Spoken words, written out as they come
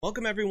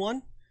Welcome,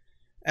 everyone.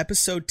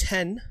 Episode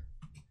 10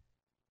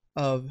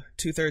 of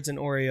Two Thirds and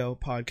Oreo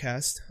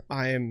podcast.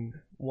 I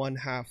am one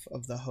half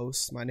of the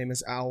host. My name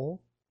is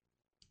Owl.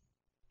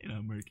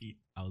 Murky.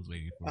 I was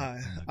waiting for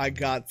it. I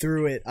got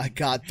through it. Nah,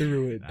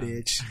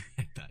 Bitch.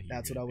 I thought you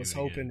That's were what I was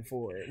doing hoping it.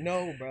 for.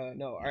 No, bro.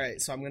 No. All right.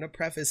 So I'm going to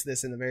preface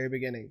this in the very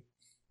beginning.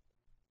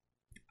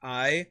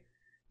 If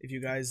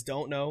you guys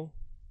don't know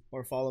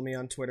or follow me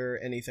on Twitter or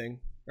anything,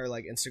 or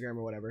like Instagram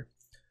or whatever,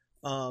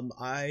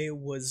 I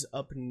was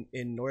up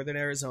in northern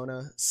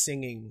Arizona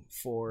singing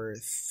for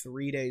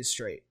 3 days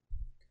straight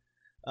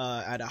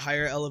at a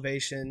higher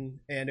elevation,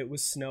 and it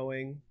was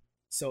snowing.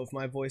 So if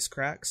my voice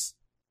cracks,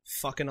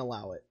 fucking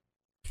allow it.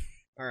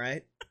 All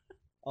right?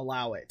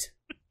 Allow it.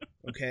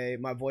 Okay?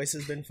 My voice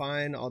has been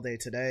fine all day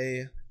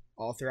today.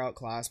 All throughout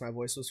class, my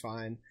voice was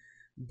fine.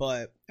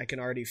 But I can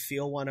already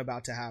feel one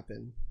about to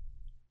happen.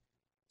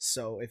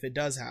 So if it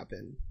does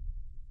happen,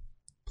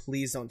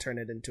 please don't turn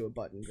it into a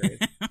button, Grave.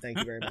 Thank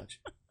you very much.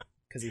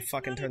 Because he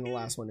fucking turned the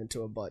last one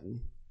into a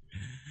button.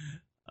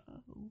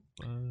 Oh,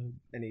 fuck.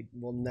 And he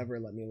will never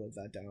let me live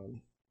that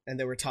down. And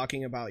they were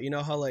talking about, you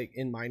know how like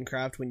in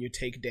Minecraft when you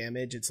take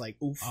damage, it's like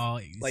oof. Oh,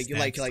 like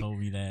Stacks told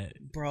me that.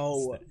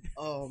 Bro,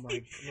 oh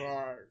my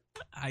god.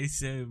 I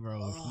said,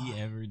 bro, if he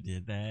ever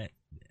did that,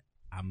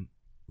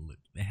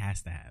 it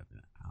has to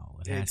happen.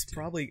 It's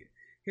probably,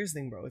 here's the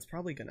thing, bro, it's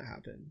probably gonna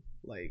happen.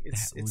 Like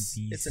it's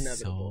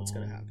inevitable. So it's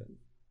gonna happen.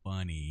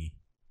 Funny.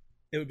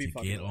 It would be to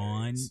fucking get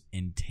hilarious. on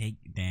and take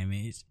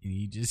damage, and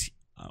you just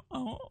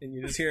And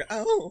you just hear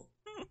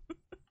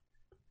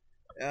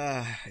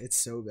it's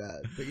so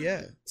bad. But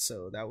yeah,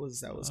 so that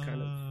was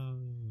kind of,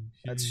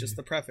 that's just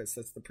the preface.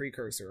 That's the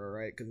precursor, all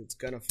right? Because it's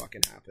gonna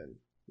fucking happen,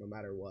 no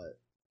matter what.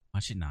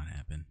 Watch it not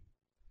happen.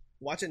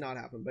 Watch it not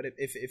happen. But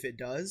if it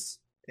does,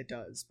 it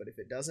does. But if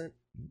it doesn't,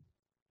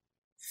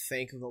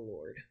 thank the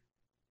Lord.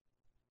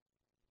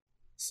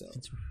 So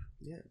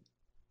yeah.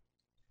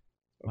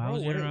 Wow.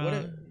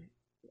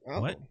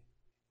 What?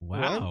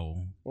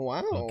 Wow.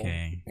 Wow.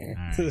 Okay. All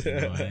right. You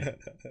know what?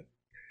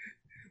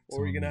 What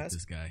were you gonna ask?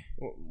 This guy.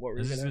 What were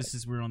you gonna ask?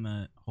 Since we're on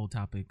the whole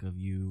topic of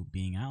you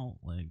being out,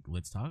 like,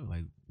 let's talk.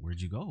 Like, where'd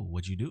you go?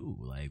 What'd you do?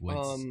 Like,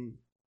 what's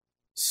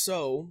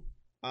So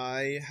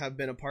I have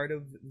been a part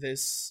of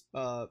this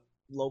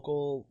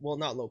local, well,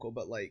 not local,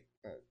 but like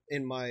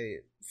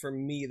for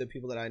me, the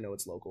people that I know,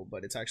 it's local,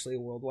 but it's actually a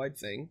worldwide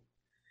thing,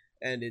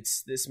 and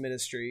it's this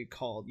ministry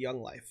called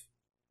Young Life.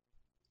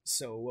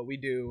 So what we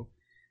do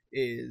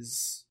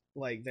is,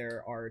 like,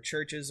 there are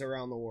churches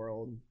around the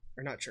world,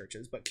 or not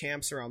churches, but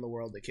camps around the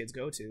world that kids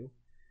go to,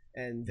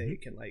 and they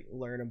can like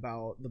learn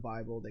about the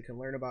Bible. They can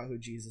learn about who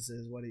Jesus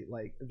is, what he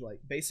like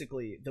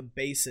basically the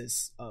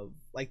basis of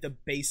like the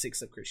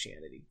basics of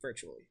Christianity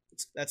virtually.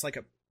 That's like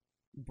a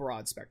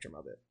broad spectrum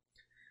of it.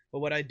 But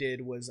what I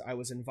did was I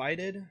was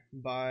invited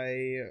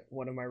by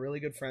one of my really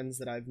good friends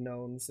that I've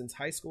known since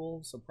high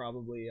school. So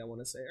probably, I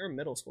want to say, or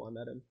middle school, I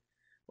met him.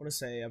 I want to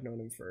say I've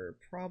known him for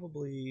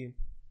probably,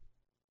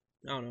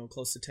 I don't know,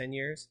 close to 10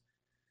 years.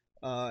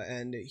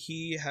 And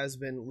he has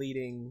been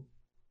leading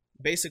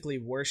basically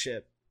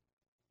worship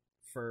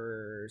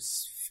for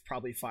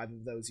probably 5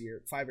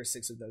 or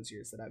 6 of those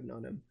years that I've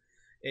known him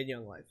in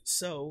Young Life.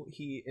 So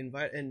he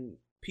and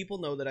people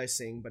know that I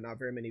sing, but not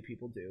very many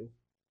people do,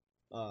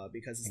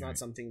 because it's not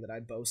something that I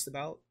boast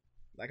about.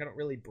 Like, I don't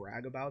really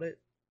brag about it,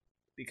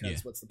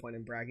 because what's the point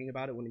in bragging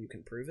about it when you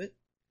can prove it?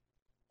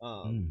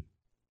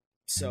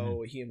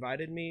 So he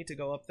invited me to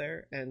go up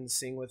there and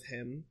sing with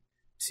him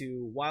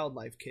to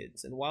Wildlife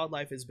kids. And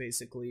Wildlife is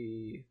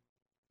basically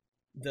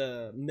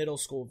the middle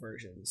school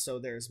version. So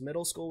there's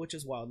middle school, which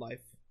is Wildlife,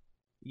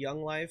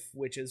 Young Life,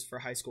 which is for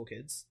high school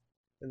kids,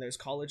 then there's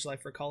College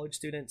Life for college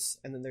students,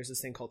 and then there's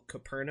this thing called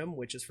Capernaum,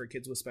 which is for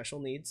kids with special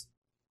needs,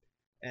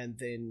 and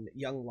then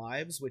Young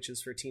Lives, which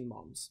is for teen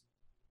moms.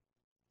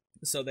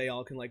 So they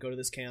all can like go to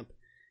this camp,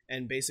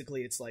 and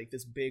basically it's like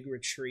this big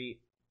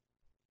retreat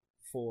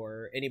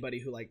for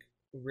anybody who like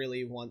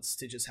really wants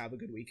to just have a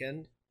good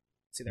weekend.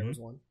 See, there was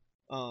one.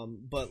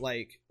 But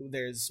like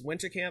there's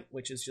winter camp,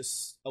 which is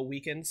just a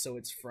weekend, so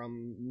it's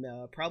from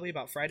probably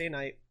about Friday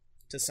night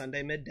to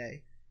Sunday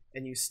midday,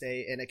 and you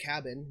stay in a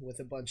cabin with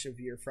a bunch of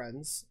your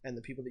friends and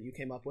the people that you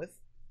came up with,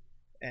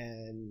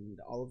 and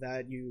all of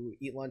that. You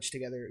eat lunch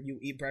together, you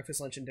eat breakfast,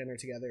 lunch, and dinner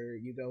together.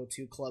 You go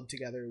to club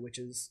together, which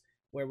is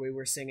where we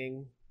were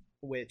singing,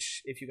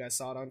 which if you guys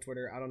saw it on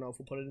Twitter, I don't know if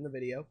we'll put it in the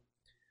video,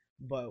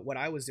 but what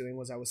I was doing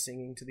was I was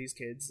singing to these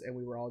kids, and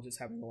we were all just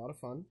having a lot of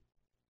fun.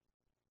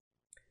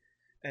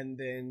 And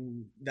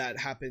then that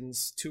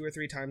happens 2 or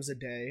 3 times a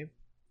day.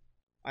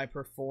 I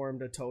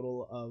performed a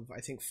total of, I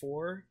think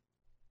 4.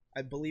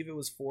 I believe it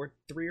was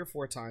 3 or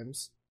 4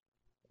 times.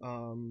 3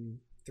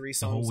 songs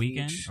the whole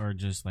weekend, each. Or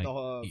just like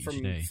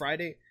from day?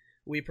 Friday.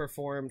 We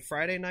performed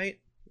Friday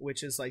night,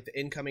 which is like the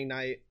incoming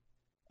night,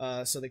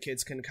 so the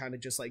kids can kind of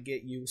just like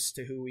get used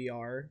to who we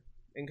are,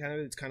 and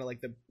it's kind of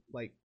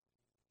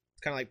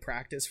like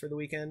practice for the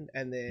weekend.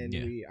 And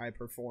then I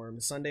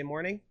performed Sunday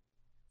morning,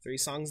 3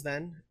 songs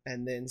then,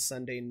 and then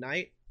Sunday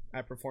night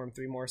I performed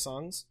 3 more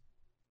songs,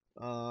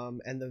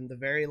 And then the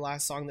very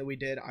last song that we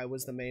did, I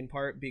was the main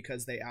part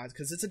because they asked,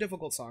 because it's a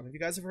difficult song. If you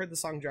guys have heard the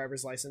song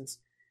Driver's License,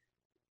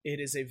 it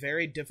is a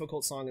very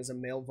difficult song as a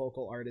male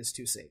vocal artist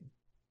to sing,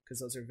 because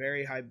those are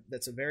very high.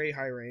 That's a very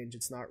high range.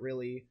 It's not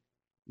really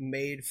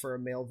made for a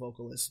male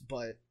vocalist,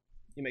 but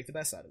you make the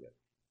best out of it.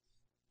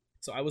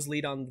 So I was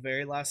lead on the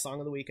very last song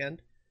of the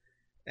weekend,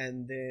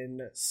 and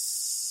then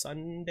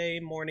Sunday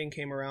morning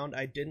came around.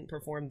 I didn't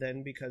perform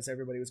then because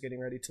everybody was getting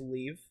ready to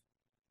leave.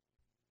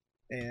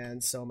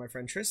 And so my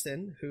friend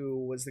Tristan,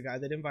 who was the guy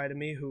that invited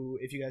me, who,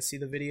 if you guys see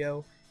the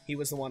video, he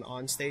was the one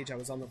on stage. I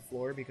was on the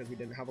floor because we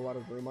didn't have a lot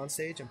of room on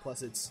stage, and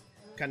plus it's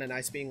kind of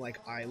nice being like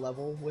eye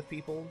level with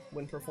people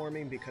when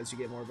performing because you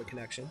get more of a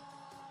connection.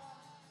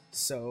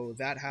 So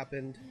that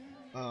happened.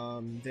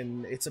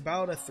 Then it's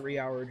about a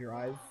 3-hour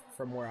drive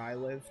from where I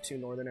live to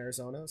northern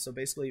Arizona. So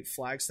basically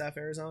Flagstaff,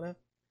 Arizona.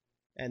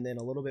 And then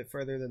a little bit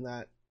further than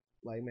that,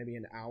 like maybe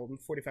an hour,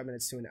 45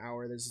 minutes to an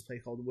hour, there's this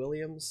place called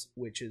Williams,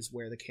 which is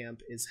where the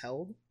camp is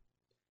held.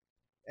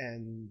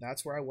 And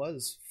that's where I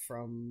was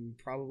from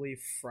probably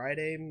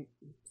Friday,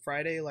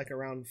 like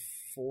around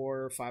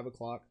 4 or 5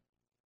 o'clock.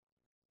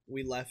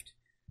 We left,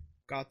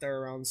 got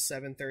there around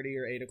 7:30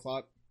 or 8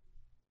 o'clock,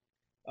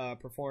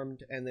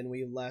 performed, and then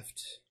we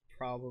left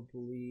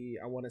probably,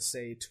 I want to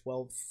say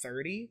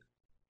 12:30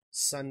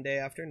 Sunday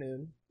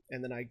afternoon,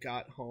 and then I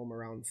got home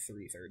around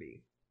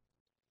 3:30.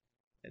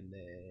 And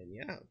then,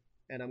 yeah.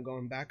 And I'm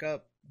going back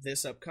up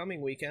this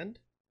upcoming weekend,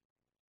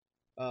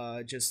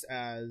 just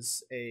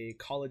as a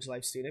college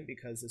life student,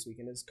 because this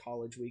weekend is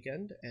college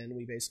weekend, and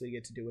we basically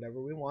get to do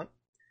whatever we want.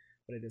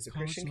 But it is a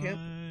Christian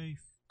camp.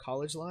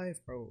 College life,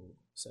 bro.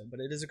 So, but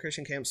it is a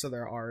Christian camp, so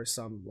there are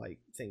some like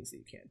things that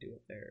you can't do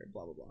up there,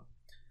 blah blah blah.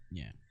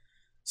 Yeah.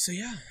 So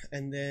yeah,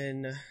 and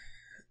then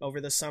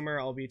over the summer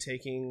I'll be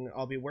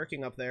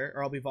working up there,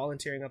 or I'll be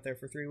volunteering up there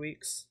for 3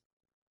 weeks.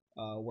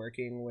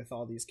 Working with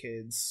all these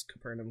kids,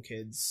 Capernaum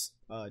kids,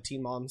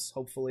 teen moms,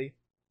 hopefully.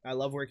 I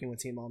love working with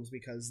teen moms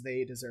because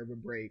they deserve a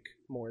break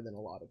more than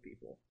a lot of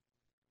people.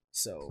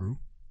 So, True.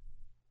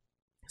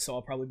 So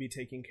I'll probably be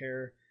taking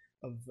care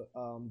of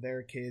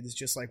their kids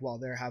just like while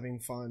they're having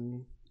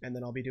fun, and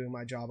then I'll be doing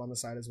my job on the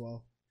side as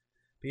well.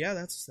 But yeah,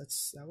 that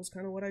was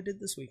kind of what I did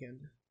this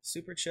weekend.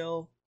 Super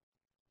chill.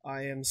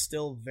 I am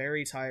still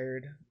very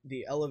tired.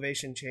 The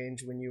elevation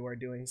change when you are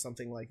doing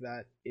something like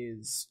that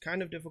is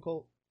kind of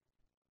difficult.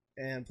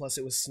 And plus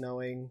it was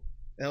snowing.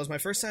 And that was my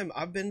first time.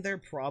 I've been there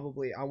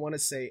probably, I want to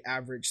say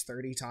average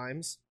 30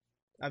 times.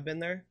 I've been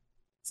there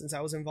since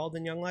I was involved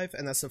in Young Life,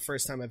 and that's the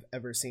first time I've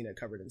ever seen it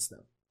covered in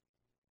snow.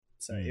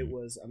 So It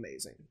was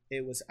amazing.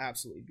 It was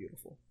absolutely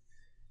beautiful.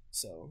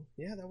 So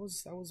yeah, that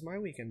was my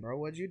weekend, bro.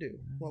 What'd you do?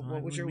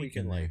 What was your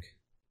weekend like?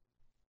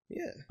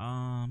 Yeah.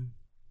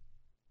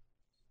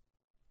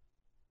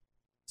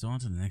 So on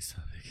to the next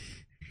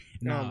topic.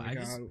 No, oh my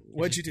God.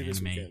 What'd you do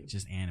this weekend?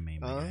 Just anime.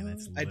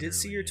 I did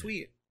see your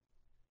tweet.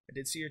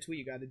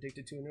 You got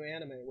addicted to a new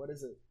anime. What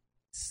is it?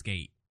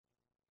 Skate.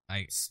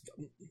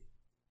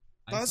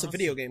 That's a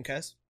video game,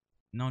 Kes.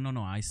 No.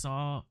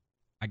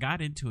 I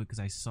got into it because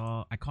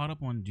I caught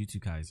up on Jujutsu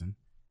Kaisen,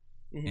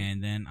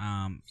 and then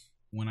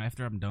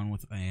after I'm done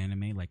with an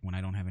anime, like when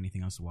I don't have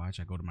anything else to watch,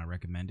 I go to my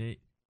recommended.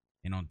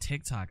 And on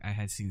TikTok, I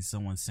had seen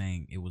someone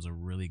saying it was a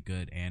really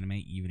good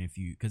anime,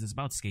 because it's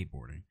about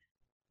skateboarding,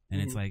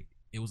 and it's like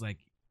it was like,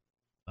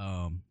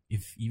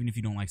 even if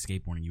you don't like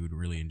skateboarding, you would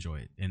really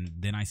enjoy it. And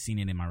then I seen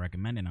it in my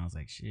recommended, and I was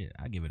like, shit,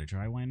 I'll give it a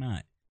try. Why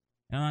not?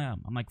 And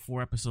I'm like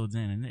 4 episodes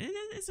in, and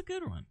it's a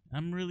good one.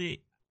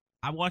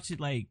 I watched it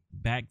like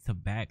back to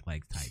back,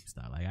 like type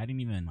style. Like I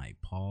didn't even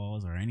like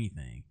pause or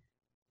anything.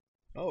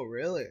 Oh,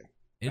 really?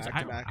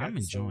 I'm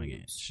enjoying it.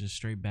 It's just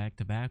straight back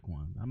to back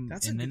one.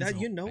 It's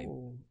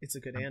a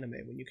good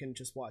anime when you can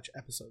just watch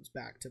episodes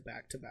back to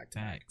back to back to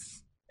back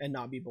and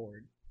not be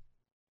bored.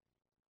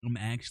 I'm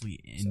actually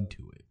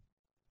into it.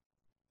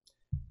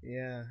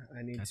 Yeah,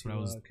 I need That's to. That's what I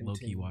was low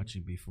key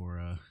watching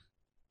before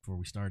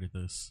we started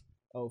this.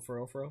 Oh,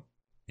 for real?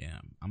 Yeah,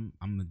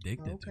 I'm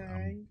addicted to it.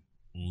 I'm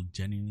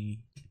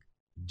genuinely.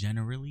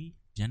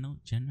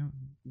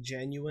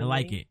 I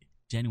like it.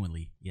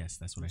 Genuinely, yes,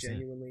 that's what I said.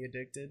 Genuinely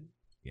addicted.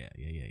 Yeah.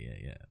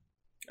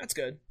 That's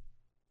good.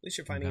 At least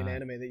you're finding an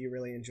anime that you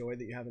really enjoy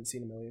that you haven't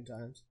seen a million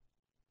times.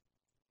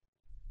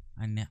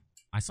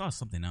 I saw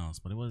something else,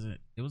 but it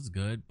was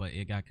good, but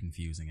it got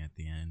confusing at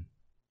the end.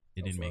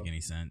 It didn't make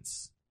any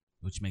sense,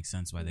 which makes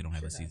sense why they don't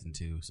have a season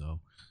 2. So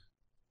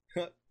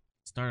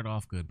started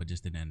off good, but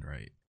just didn't end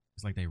right.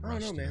 It's like they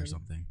rushed it or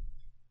something.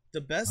 The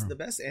best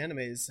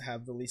animes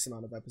have the least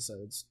amount of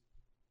episodes.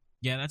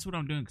 Yeah, that's what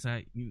I'm doing because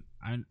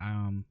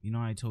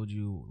I told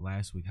you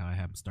last week how I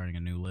have starting a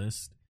new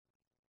list,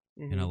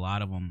 and a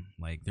lot of them,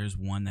 like there's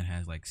one that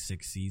has like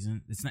 6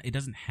 seasons. It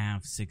doesn't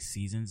have 6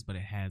 seasons, but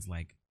it has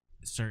like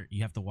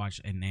you have to watch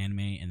an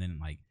anime and then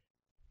like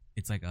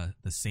it's like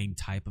the same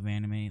type of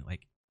anime.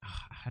 Like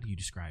how do you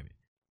describe it?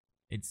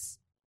 It's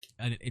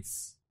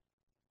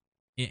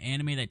an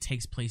anime that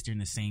takes place during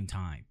the same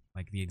time,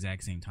 like the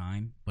exact same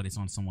time, but it's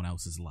on someone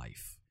else's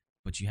life.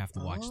 But you have to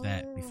watch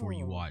that before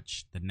you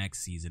watch the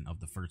next season of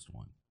the first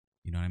one.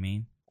 You know what I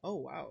mean? Oh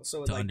wow!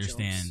 So it, to like,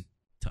 understand,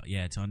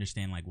 to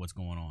understand like what's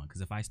going on.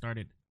 Because if I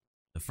started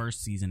the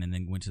first season and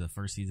then went to the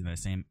first season of that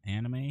same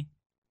anime,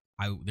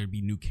 there'd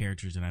be new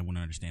characters and I wouldn't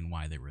understand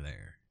why they were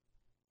there.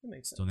 That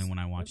makes sense. So then when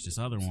I watched this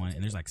other one,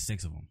 and there's like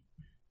 6 of them,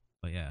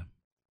 but yeah,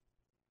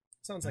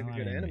 sounds like a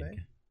good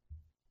anime.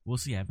 We'll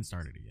see. I haven't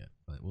started it yet,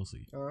 but we'll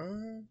see.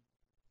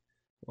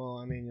 Well,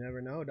 I mean, you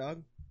never know,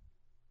 dog.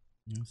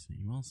 We'll see.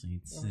 We'll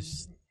see.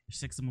 There's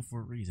 6 of them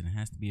for a reason. It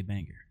has to be a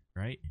banger,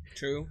 right?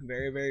 True.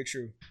 Very, very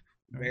true.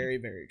 Very,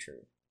 very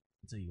true.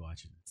 Until you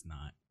watch it, it's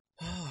not.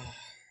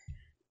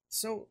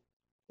 So,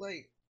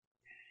 like,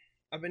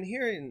 I've been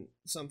hearing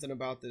something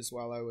about this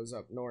while I was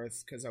up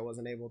north because I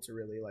wasn't able to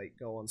really, like,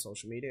 go on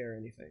social media or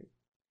anything.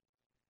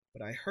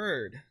 But I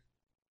heard,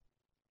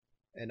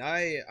 and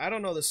I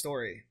don't know the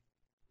story,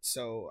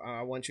 so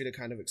I want you to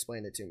kind of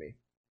explain it to me.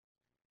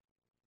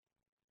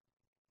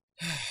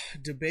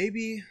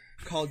 DaBaby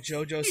called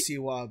JoJo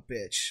Siwa a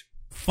bitch.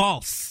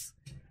 False.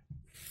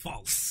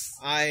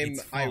 I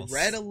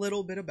read a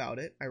little bit about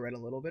it.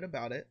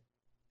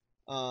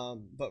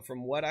 But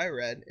from what I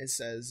read, it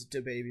says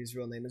DaBaby's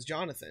real name is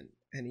Jonathan,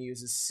 and he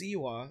uses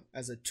Siwa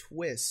as a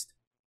twist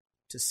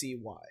to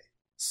CY.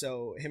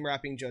 So him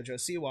rapping JoJo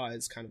Siwa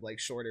is kind of like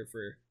shorter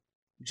for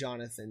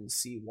Jonathan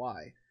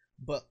CY.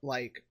 But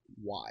like,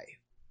 why?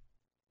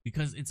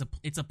 Because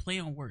it's a play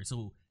on words.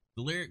 So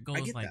the lyric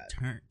goes like,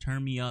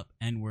 turn me up,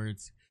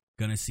 N-words,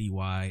 gonna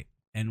CY,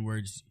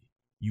 N-words,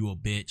 you a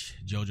bitch,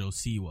 JoJo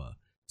Siwa.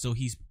 So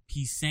he's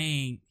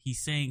saying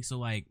so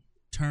like,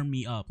 turn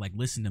me up, like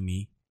listen to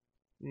me.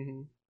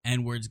 Mm-hmm.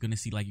 N-words gonna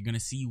see, like, you're gonna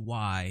see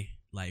why,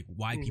 like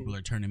why people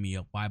are turning me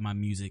up, why my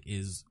music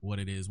is what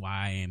it is,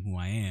 why I am who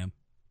I am.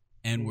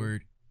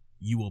 N-word,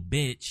 you a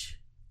bitch.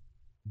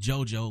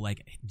 JoJo,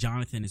 like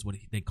Jonathan is what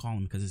they call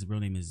him because his real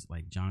name is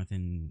like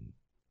Jonathan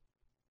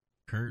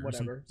Kurt or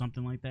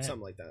something like that.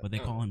 Something like that. But they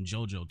call him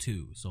JoJo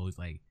too. So it's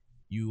like,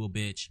 you a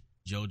bitch,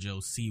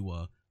 JoJo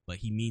Siwa, but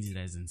he means it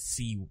as in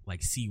C,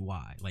 like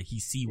CY. Like he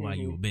CY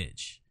you a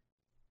bitch.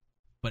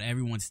 But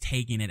everyone's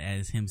taking it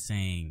as him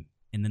saying,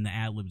 and then the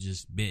ad lib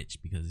just bitch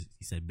because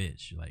he said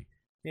bitch. Like,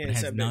 yeah, it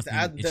has nothing.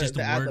 It's just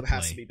the ad lib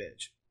has to be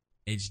bitch.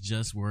 It's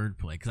just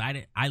wordplay. Because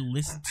I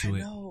listened to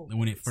it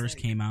when it first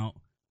came out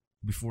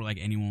before like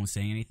anyone was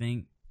saying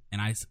anything.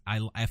 And I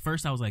at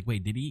first I was like,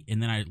 wait, did he?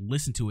 And then I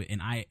listened to it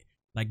and I,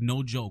 like,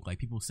 no joke. Like,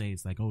 people say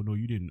it's like, oh, no,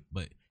 you didn't.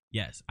 But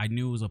yes, I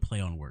knew it was a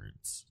play on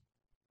words.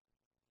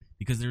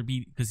 Because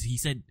he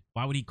said,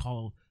 why would he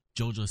call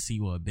JoJo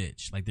Siwa a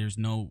bitch? Like, there's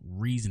no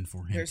reason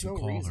for him to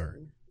call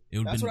her.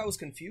 That's what I was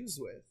confused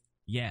with.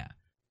 Yeah.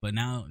 But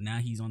now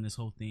he's on this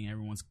whole thing.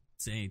 Everyone's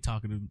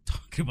talking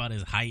about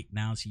his height.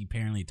 Now she's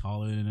apparently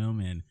taller than him.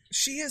 And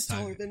she is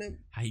taller than him.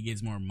 How he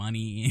gets more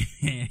money.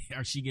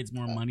 Or she gets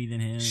more money than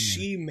him.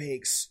 She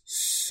makes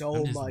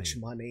so much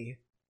money.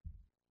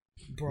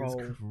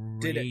 Bro,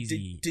 did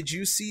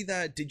you see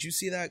that? Did you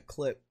see that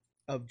clip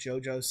of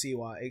JoJo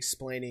Siwa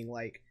explaining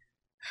like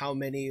how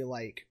many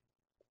like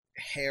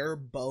hair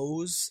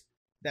bows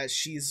that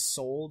she's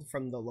sold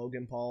from the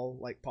Logan Paul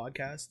like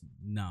podcast?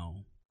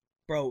 No,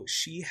 bro,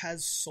 she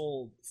has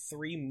sold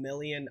 3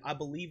 million. I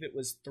believe it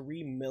was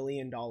 $3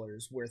 million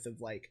worth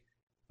of like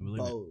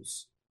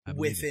bows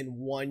within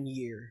 1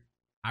 year.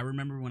 I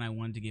remember when I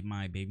wanted to give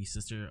my baby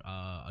sister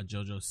a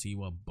JoJo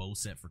Siwa bow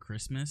set for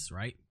Christmas,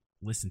 right?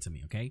 Listen to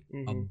me, okay?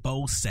 A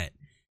bow set,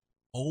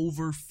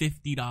 over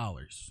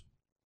 $50.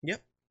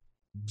 Yep.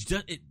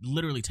 It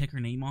literally, take her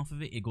name off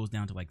of it, it goes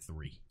down to like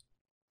 $3.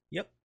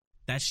 Yep.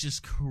 That's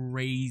just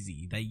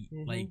crazy.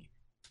 Like,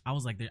 I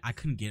was like, I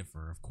couldn't get it for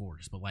her, of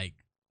course, but like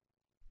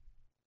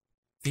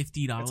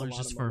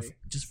 $50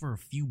 just for a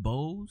few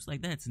bows,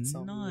 like that's nuts. A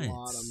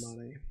lot of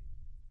money.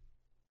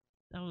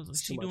 That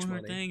was she doing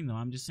her thing though.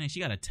 I'm just saying, she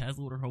got a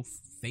Tesla with her whole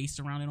face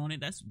surrounded on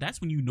it. That's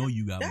when you know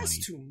you got money.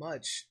 That's too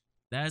much.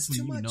 That's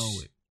when you know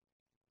it.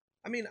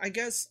 I mean, I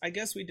guess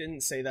we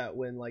didn't say that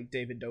when like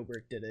David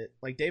Dobrik did it.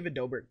 Like David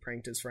Dobrik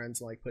pranked his friends,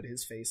 like put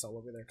his face all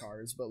over their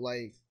cars, but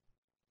like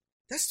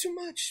that's too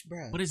much,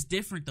 bro. But it's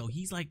different though.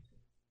 He's like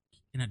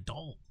an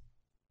adult.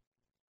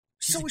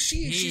 So is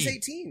she. She's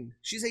 18.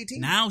 She's 18.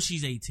 Now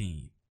she's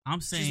 18.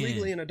 I'm saying she's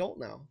legally an adult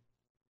now.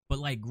 But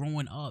like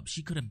growing up,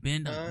 she could have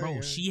been bro.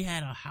 Yeah. She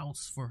had a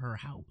house for her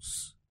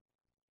house.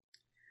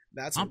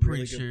 I'm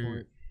pretty sure. Good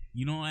point.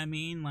 You know what I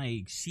mean?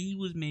 Like, she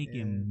was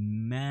making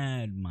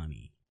mad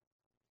money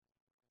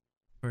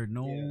for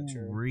no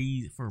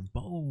reason, for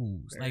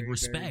bows. Like,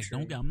 respect.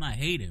 I'm not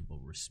hating, but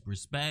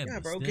respect. Yeah,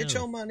 bro, get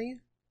your money.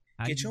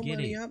 Get your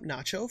money up,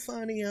 not your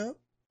funny up.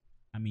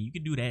 I mean, you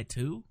could do that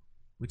too.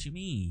 What you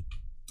mean?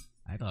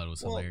 I thought it was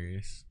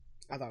hilarious.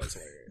 I thought it was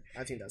hilarious.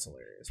 I think that's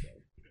hilarious,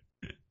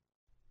 bro.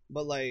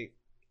 But, like,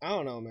 I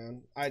don't know,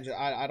 man. I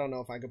don't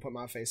know if I could put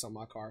my face on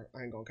my car.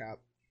 I ain't gonna cap.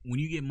 When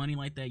you get money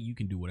like that, you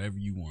can do whatever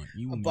you want.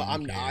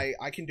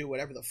 I can do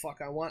whatever the fuck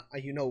I want.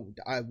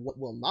 What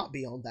will not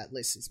be on that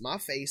list is my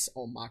face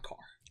on my car.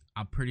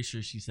 I'm pretty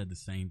sure she said the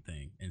same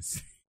thing, and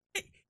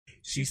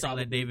she saw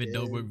that David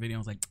Dobrik video and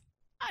was like,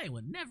 "I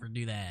would never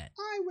do that.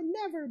 I would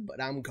never, but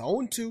I'm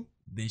going to."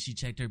 Then she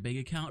checked her bank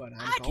account.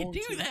 I can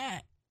do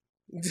that.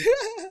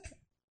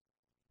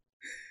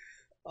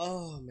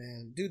 Oh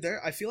man, dude,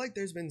 I feel like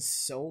there's been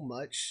so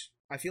much.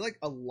 I feel like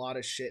a lot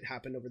of shit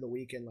happened over the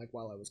weekend, like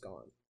while I was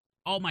gone.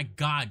 Oh my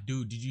god,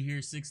 dude! Did you hear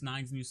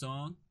 6ix9ine's new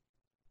song?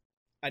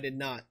 I did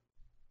not.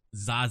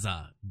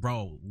 Zaza,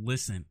 bro,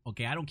 listen.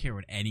 Okay, I don't care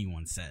what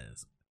anyone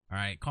says. All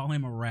right, call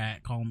him a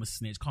rat, call him a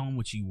snitch, call him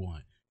what you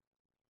want.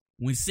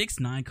 When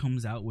 6ix9ine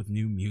comes out with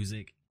new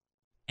music,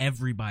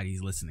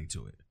 everybody's listening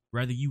to it,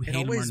 whether you hate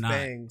him or not.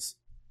 Bangs.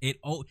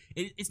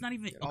 It's not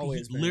even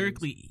okay,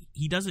 lyrically.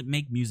 He doesn't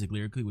make music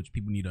lyrically, which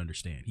people need to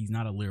understand. He's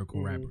not a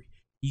lyrical rapper.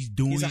 He's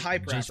a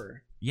hype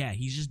rapper. Yeah,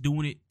 he's just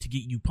doing it to get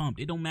you pumped.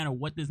 It don't matter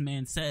what this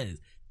man says.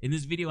 In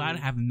this video, I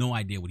have no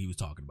idea what he was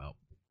talking about.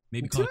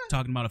 Maybe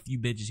talking about a few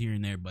bitches here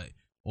and there, but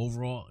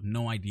overall,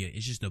 no idea.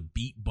 It's just the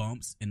beat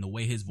bumps and the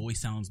way his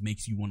voice sounds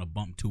makes you want to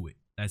bump to it.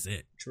 That's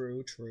it.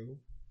 True.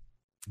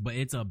 But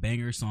it's a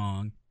banger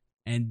song.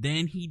 And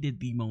then he did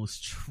the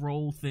most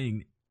troll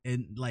thing.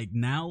 And like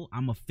now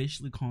I'm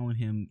officially calling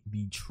him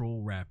the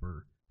troll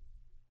rapper.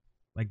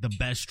 Like the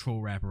best troll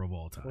rapper of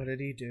all time. What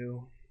did he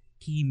do?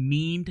 He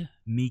memed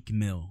Meek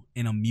Mill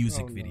in a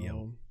music video.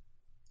 No.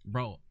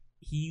 Bro,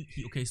 he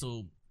okay,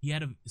 so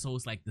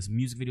it's like this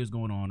music video is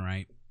going on,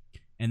 right?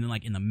 And then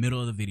like in the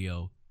middle of the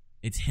video,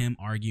 it's him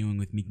arguing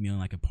with Meek Mill in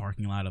like a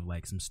parking lot of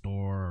like some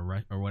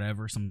store or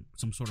whatever, some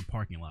sort of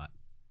parking lot.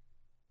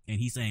 And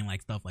he's saying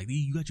like stuff like,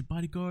 "You got your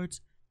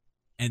bodyguards?"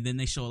 And then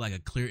they show like a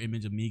clear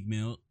image of Meek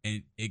Mill,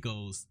 and it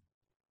goes,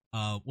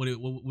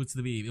 what's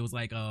the meme? It was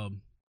like,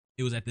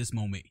 it was at this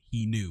moment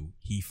he knew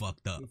he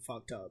fucked up.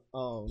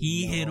 Oh,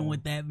 he hit him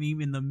with that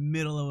meme in the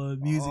middle of a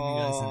music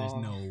video. I said, "There's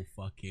no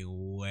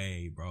fucking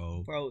way,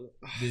 bro."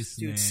 This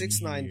dude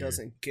 6ix9ine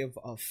doesn't give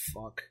a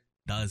fuck.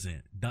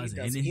 Doesn't. And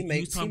then he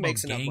was talking about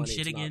gang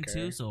shit again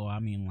too. So I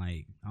mean,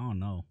 like, I don't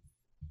know.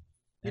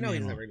 He's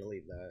never gonna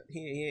leave that.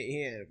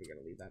 He ain't ever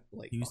gonna leave that.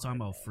 Like he was talking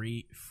about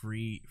free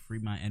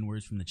my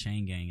N-words from the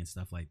Chain Gang and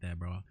stuff like that,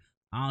 bro.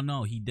 I don't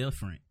know. He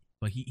different,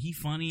 but he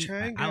funny.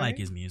 I like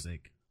his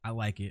music. I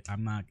like it.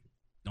 I'm not.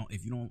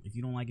 If you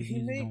don't like his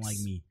music, you don't like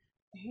me.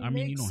 I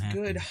mean, you don't have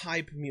good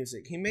hype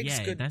music. He makes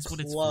good that's what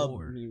it's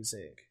for.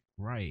 Music.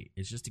 Right.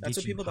 It's just to that's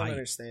get you what people hype. Don't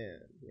understand.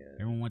 Yeah.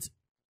 Everyone wants.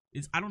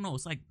 I don't know.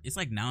 It's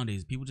like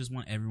nowadays people just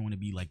want everyone to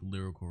be like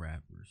lyrical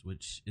rappers,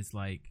 which it's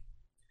like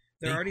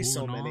there are already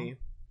so many.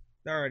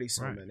 There are already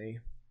so many.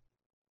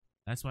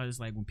 That's why it's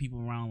like when people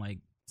around like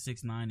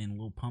 6ix9ine and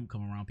Lil Pump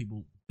come around,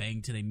 people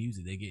bang to their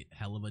music. They get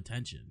hell of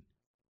attention.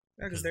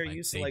 Yeah, because they're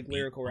used to like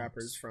lyrical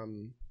rappers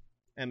from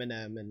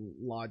Eminem and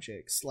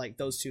Logic's. Like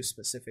those two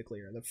specifically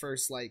are the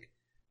first like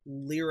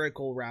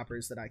lyrical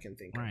rappers that I can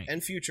think of.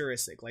 And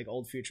futuristic, like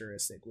old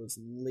futuristic was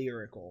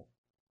lyrical.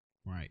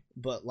 Right.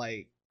 But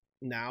like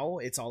now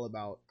it's all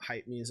about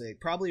hype music.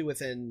 Probably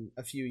within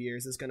a few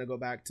years it's going to go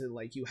back to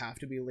like you have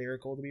to be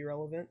lyrical to be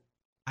relevant.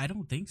 I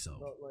don't think so.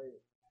 But like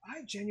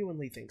I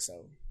genuinely think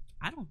so.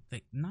 I don't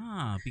think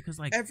because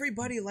like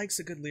everybody likes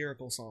a good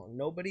lyrical song.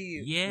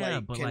 Nobody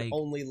can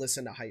only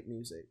listen to hype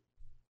music.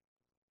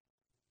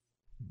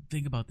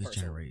 Think about this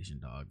generation,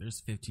 dog.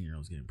 There's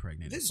 15-year-olds getting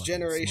pregnant. This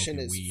generation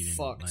is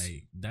fucked.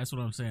 Like that's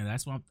what I'm saying.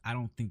 That's why I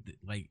don't think that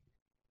like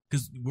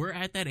because we're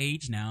at that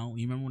age now.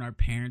 You remember when our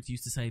parents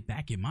used to say,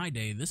 "Back in my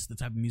day, this is the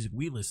type of music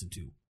we listened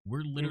to."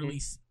 We're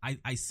literally.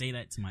 I say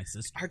that to my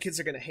sister. Our kids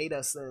are gonna hate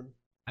us then.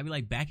 I'd be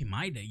like, back in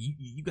my day,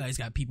 you guys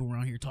got people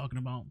around here talking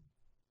about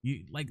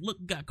you like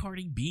look got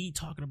Cardi B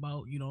talking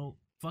about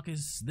fuck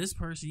is this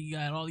person. You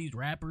got all these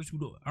rappers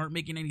who aren't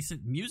making any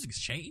sense. Music's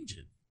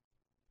changing.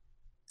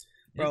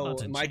 Bro,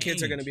 my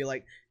kids are gonna be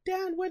like,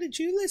 "Dad, what did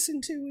you listen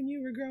to when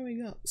you were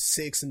growing up?"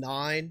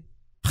 6ix9ine.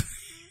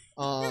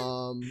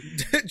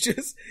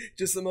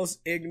 just the most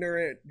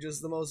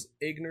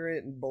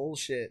ignorant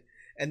bullshit.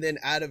 And then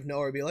out of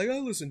nowhere, be like, "I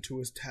listen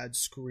to a tad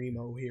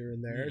screamo here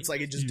and there." It's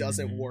like it just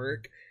doesn't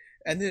work.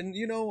 And then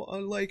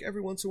like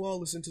every once in a while,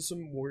 listen to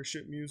some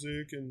worship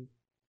music, and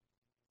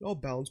I'll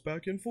bounce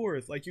back and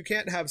forth. Like you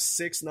can't have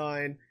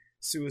 6ix9ine,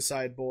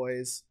 Suicide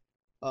Boys,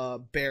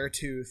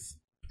 Beartooth,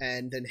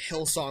 and then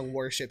Hillsong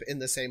Worship in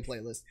the same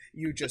playlist.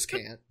 You just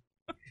can't.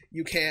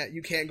 You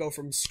can't go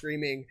from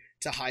screaming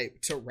to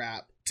hype to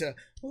rap to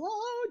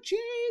 "Oh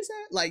Jesus!"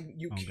 Like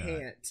you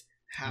can't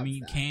have.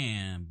 You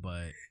can,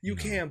 but you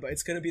can, but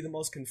it's gonna be the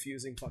most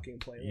confusing fucking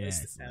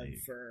playlist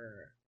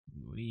ever.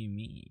 Like, what do you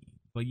mean?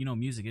 But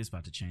music is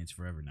about to change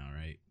forever now,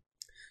 right?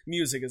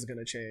 Music is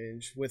gonna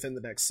change within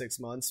the next 6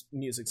 months.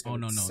 Music's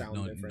gonna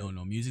sound different.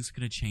 No. Music's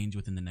gonna change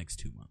within the next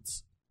 2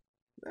 months.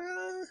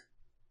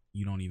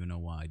 You don't even know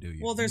why, do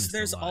you? Well,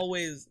 there's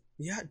always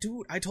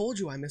dude. I told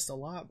you I missed a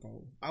lot,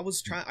 bro.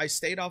 I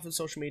stayed off of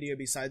social media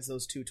besides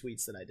those 2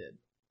 tweets that I did.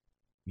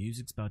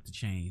 Music's about to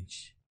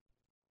change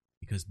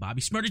because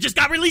Bobby Shmurda just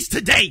got released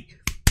today.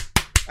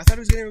 I thought it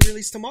was getting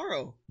released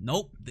tomorrow.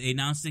 Nope, they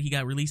announced that he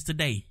got released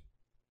today.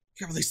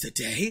 He got released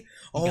today?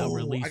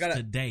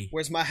 Today.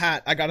 Where's my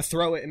hat? I gotta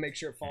throw it and make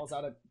sure it falls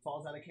out of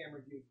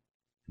camera view.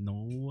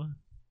 No,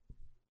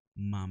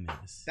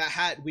 mamas. That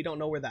hat, we don't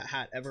know where that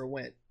hat ever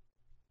went.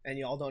 And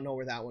y'all don't know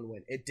where that one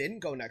went. It didn't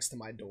go next to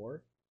my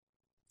door.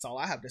 That's all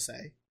I have to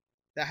say.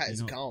 That hat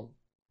is gone.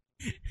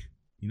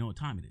 You know what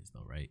time it is,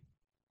 though, right?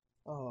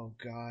 Oh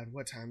God,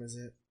 what time is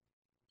it?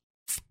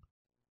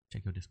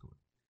 Check your Discord.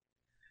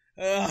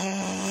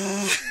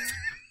 Uh...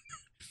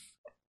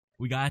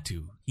 We got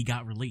to. He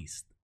got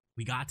released.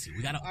 We got to.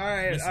 We gotta. All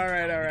right. Listen, All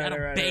right. bro. All right. We gotta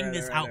all right, bang all right,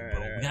 this all out, right,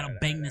 bro. all right, We gotta all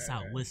right, bang all this right, out.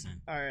 all right.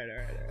 Listen. All right. All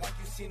right. Like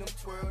you seen him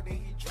twirl, then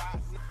he drop,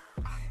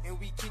 and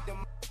we keep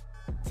them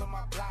to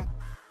my block.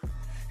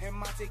 And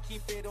Monte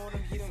keep it on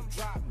him, he done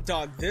drop.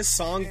 Dog, this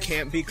song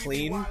can't be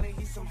clean.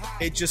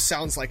 It just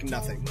sounds like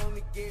nothing.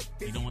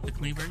 You don't want the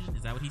clean version?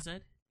 Is that what he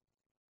said?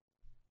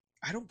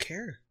 I don't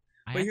care.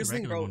 I But had here's the the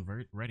thing, regular bro.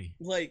 one ready.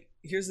 Like,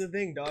 here's the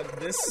thing, dog.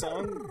 This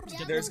song,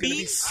 there's gonna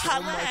be so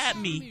Holla much. at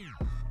me.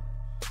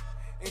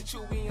 And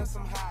Chewy on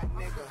some hot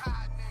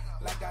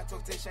nigga. Like I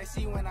told Tish, I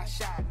see when I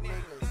shot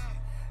niggas.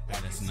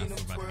 Like That's you enough seen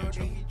him about the twirl,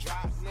 intro. then he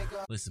drop,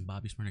 nigga. Listen,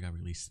 Bobby Shmurda got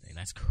released today.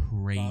 That's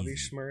crazy. Bobby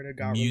Shmurda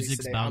got released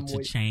Music's today. about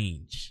to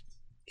change.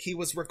 He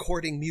was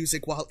recording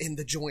music while in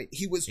the joint.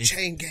 He was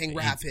chain gang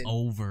rapping. It's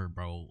over,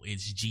 bro.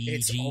 It's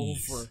GG's. It's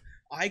over.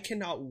 I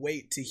cannot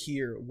wait to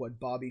hear what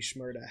Bobby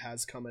Shmurda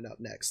has coming up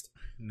next.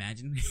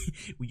 Imagine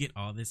we get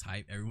all this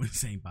hype. Everyone's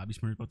saying Bobby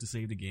Shmurda's about to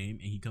save the game,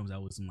 and he comes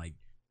out with some like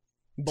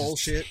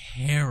Bullshit.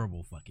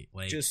 terrible fucking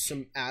like Just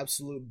some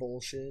absolute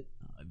bullshit.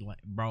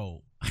 like,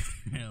 bro.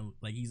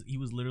 Like he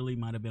was literally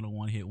might have been a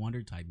one hit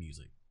wonder type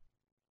music.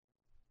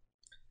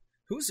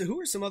 Who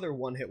are some other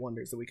one hit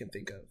wonders that we can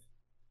think of?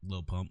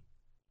 Lil Pump.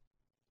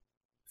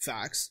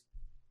 Facts.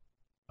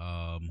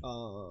 Um,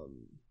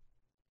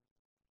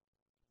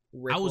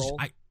 Rick I was Roll.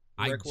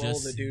 I Rick Roll,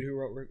 just the dude who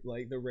wrote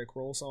like the Rick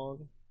Roll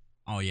song.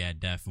 Oh yeah,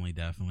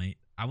 definitely.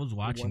 I was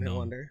watching One hit them.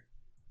 wonder.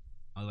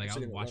 I was like,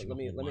 Actually, I was watching let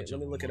me- a whole let me- bunch let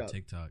me of look them it on up.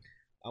 TikTok.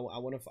 I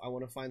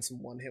want to find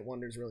some one hit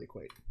wonders really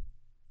quick.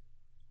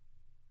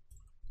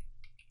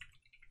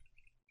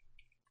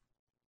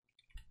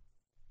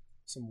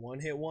 Some one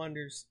hit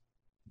wonders.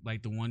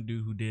 Like the one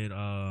dude who did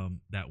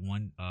that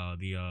one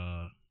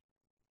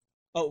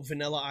Oh,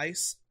 Vanilla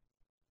Ice.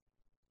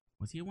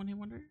 was he a one hit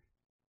wonder?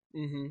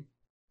 Mm-hmm.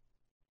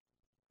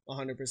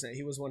 100%.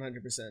 He was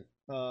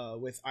 100%.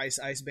 With Ice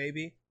Ice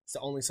Baby. It's the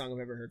only song I've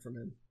ever heard from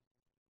him.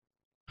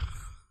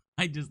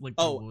 I just looked.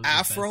 up what Oh, was the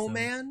best Afro song.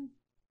 Man.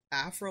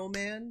 Afro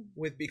Man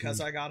with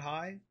Because I Got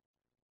High.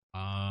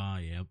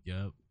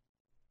 Yep.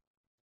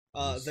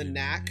 The Sitting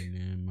Knack.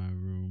 in my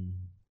room,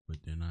 but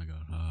then I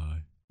got high.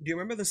 Do you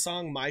remember the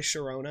song My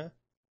Sharona?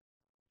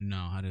 No,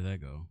 how did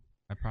that go?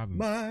 I probably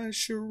My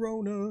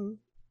Sharona.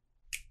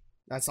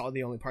 That's all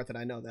the only part that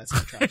I know. That's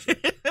not trash.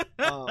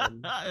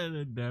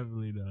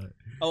 Definitely not.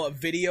 Oh, a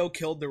Video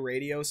Killed the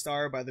Radio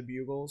Star by the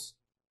Bugles.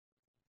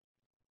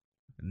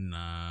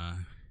 Nah.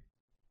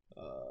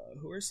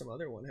 Who are some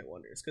other one hit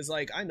wonders? Because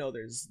like I know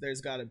there's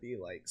got to be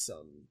like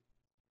some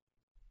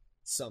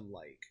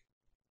like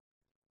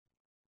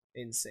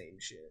insane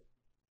shit.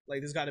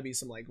 Like there's got to be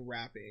some like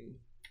rapping,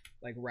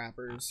 like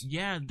rappers.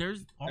 Yeah,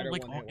 there's all that are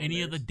like one-hit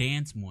any of the wonders.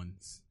 dance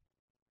ones,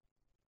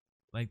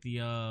 like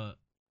the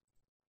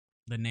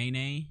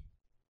Nene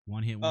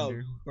one hit Oh,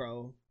 wonder,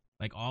 bro,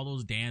 like all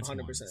those dance 100%.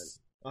 ones.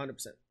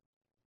 100%.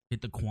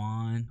 Hit the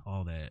Quan,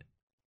 all that.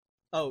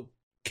 Oh,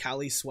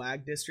 Cali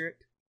Swag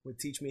District with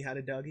Teach Me How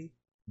to Dougie.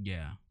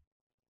 Yeah,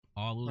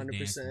 all those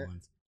dance 100%.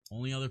 ones.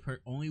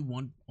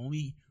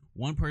 Only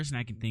one person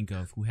I can think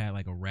of who had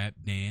like a rap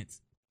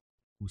dance,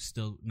 who's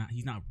still not.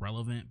 He's not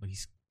relevant, but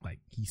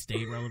he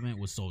stayed relevant.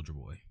 Was Soulja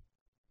Boy.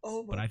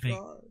 Oh my But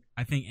god.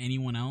 I think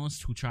anyone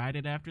else who tried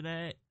it after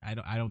that, I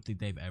don't think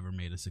they've ever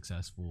made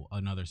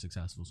another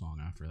successful song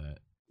after that.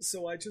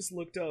 So I just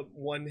looked up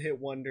one hit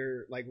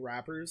wonder like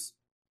rappers,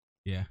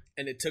 Yeah,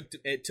 and it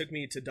took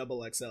me to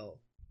Double XL.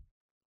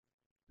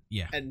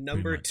 yeah. And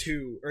number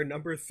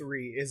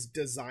 3 is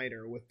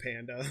Designer with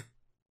Panda.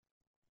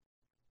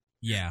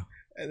 Yeah,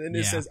 And then it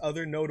Yeah. says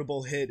other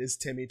notable hit is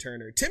Timmy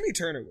Turner. Timmy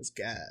Turner was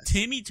gas.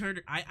 Timmy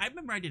Turner. I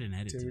remember I did an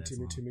edit to that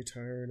song. Timmy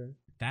Turner.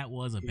 That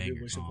was a He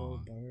banger wish upon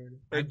song.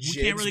 burn. We Or can't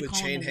Jibs really with call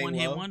Chain him a Hang one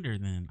hit Low. wonder.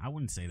 Then I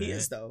wouldn't say that. He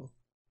is though.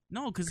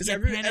 No, because 'Cause he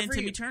had every- Panda and every-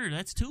 Timmy Turner.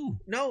 That's two.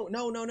 No.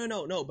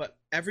 But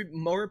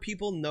more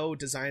people know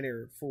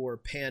Designer for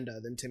Panda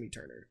than Timmy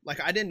Turner. Like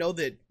I didn't know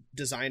that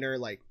Designer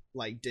like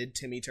did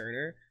Timmy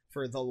Turner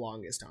for the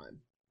longest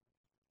time.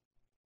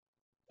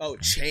 Oh,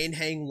 Okay. Chain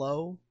Hang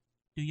Low.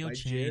 Do your by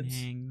chain Jibs.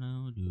 hang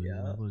low? Do Yeah.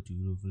 you love to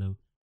the flow?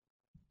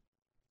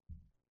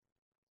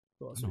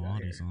 Who I else we know got all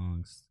here? these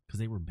songs because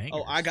they were bangers.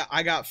 Oh, I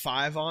got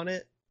 5 on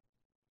it.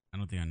 I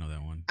don't think I know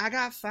that one. I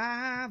got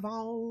 5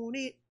 on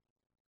it.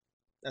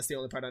 That's the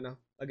only part I know.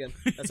 Again,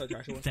 that's how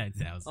trash it was. That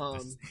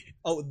sounds.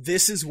 Oh,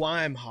 This Is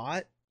Why I'm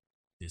Hot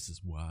This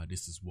is why.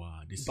 This is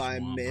why. This by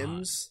is why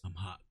Mims. I'm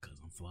hot because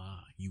I'm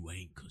fly. You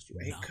ain't because you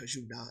Ain't not. cause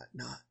you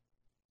not.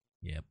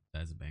 Yep,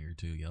 that's a banger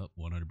too. Yep,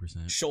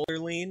 100%. Shoulder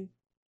Lean.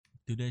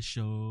 Do that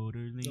shoulder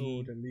lean.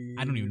 Shoulder lean,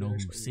 I don't even know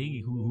shoulder who's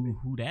singing. lean.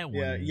 Who that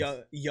one Yeah,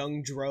 is.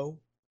 Young Dro.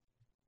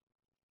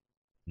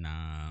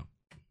 Nah.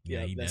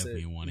 Yeah, he that's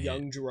definitely it. won it.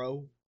 Young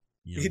Dro.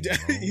 Young he de-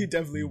 Dro. he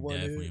definitely won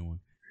it. won.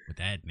 With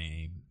that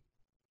name.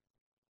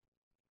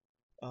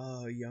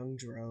 Young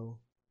Dro.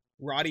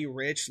 Roddy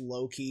Rich,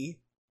 Low Key.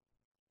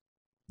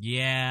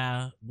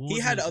 Yeah. He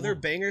had other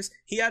bangers.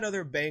 He had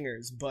other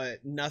bangers,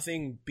 but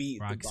nothing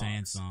beat Roxanne the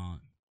box. song.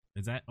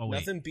 Is that? Oh wait.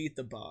 Nothing beat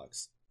the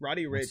box.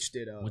 Roddy Ricch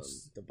did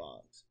the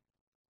box.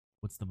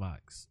 What's the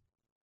box?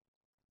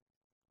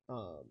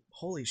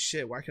 Holy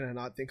shit! Why can I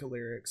not think of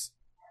lyrics?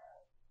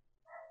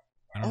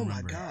 I don't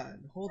remember. My god!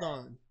 Hold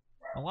on.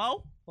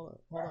 Hello? Hold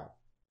on.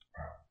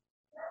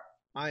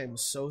 I am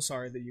so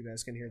sorry that you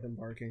guys can hear them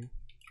barking.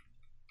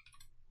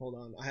 Hold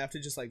on. I have to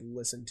just like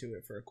listen to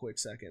it for a quick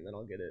second, then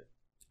I'll get it.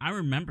 I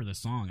remember the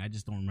song. I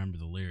just don't remember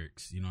the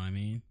lyrics. You know what I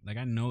mean? Like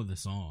I know the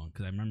song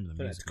because I remember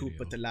the music video.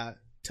 But the lot,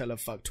 tell her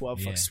fuck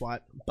 12, fuck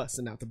SWAT,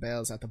 busting out the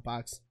bells out the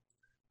box.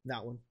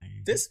 That one.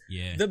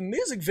 The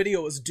music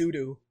video was doo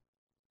doo.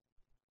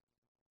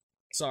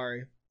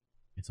 Sorry.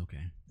 It's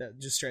okay.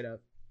 Just straight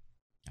up.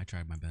 I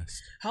tried my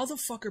best. How the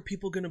fuck are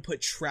people gonna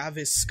put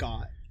Travis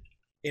Scott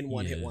in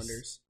One Hit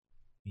Wonders?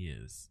 He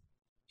is.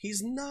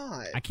 He's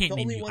not. I can't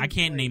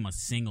name a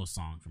single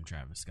song from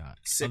Travis Scott.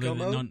 Sicko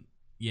Mode?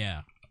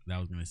 Yeah, that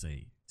was gonna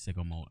say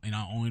Sicko Mode, and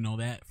I only know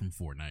that from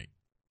Fortnite.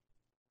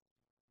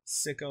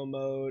 Sicko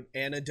Mode,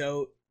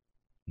 Antidote,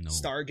 no.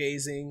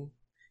 Stargazing.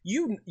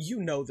 You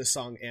know the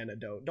song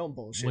Antidote. Don't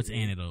bullshit. What's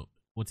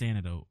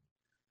Antidote?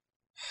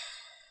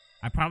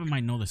 I probably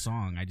might know the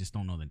song. I just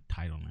don't know the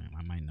title name.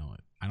 I might know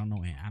it. I don't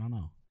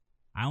know.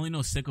 I only know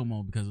Sicko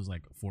Mode because it was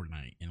like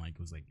Fortnite and like it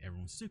was like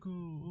everyone's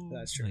sicko.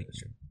 That's true. Like, that's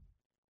true.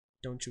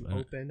 Don't you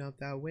open up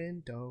that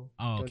window?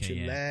 Oh, okay, Don't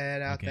you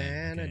let out the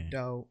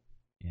antidote?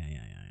 Yeah.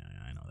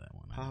 I know that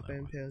one.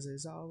 Popping pills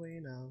is all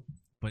we know.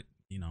 But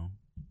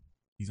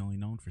he's only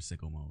known for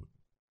Sicko Mode.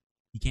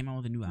 He came out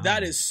with a new album.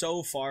 That is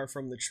so far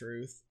from the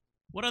truth.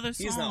 What other songs?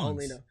 He's not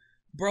only known.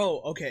 Bro,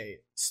 okay.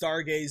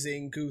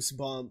 Stargazing,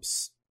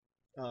 Goosebumps,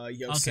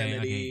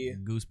 Yosemite. Okay.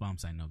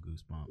 Goosebumps, I know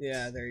Goosebumps.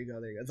 Yeah, there you go.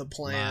 The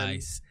Plan.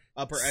 Lies.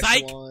 Upper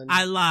Psych, Echelon.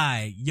 I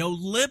lie. Your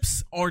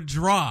lips are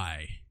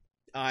dry.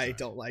 I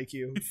don't like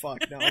you. Fuck.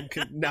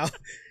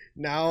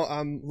 Now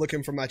I'm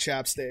looking for my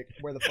chapstick.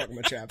 Where the fuck is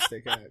my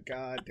chapstick at?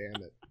 God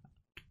damn it.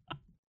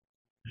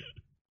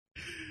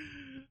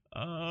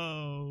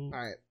 Oh.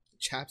 Alright.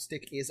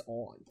 Chapstick is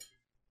on.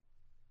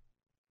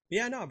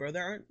 Yeah, no, bro.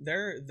 There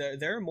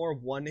are more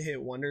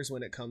one-hit wonders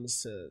when it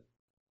comes to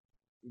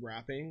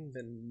rapping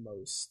than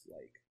most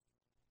like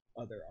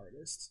other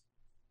artists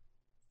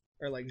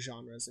or like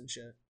genres and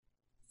shit.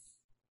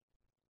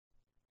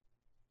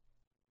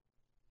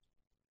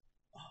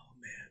 Oh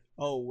man.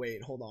 Oh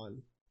wait, hold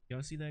on.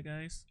 Y'all see that,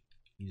 guys?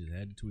 He just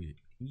had to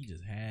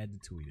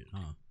tweet it.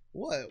 Huh?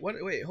 What?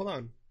 Wait, hold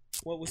on.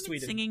 What was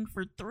tweeted? Singing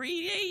for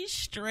 3 days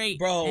straight,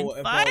 bro.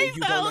 And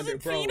 5,000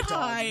 feet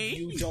high.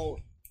 You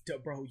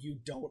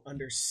don't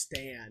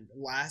understand.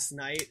 Last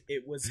night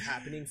it was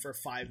happening for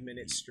 5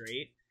 minutes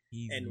straight.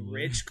 And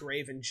Rich,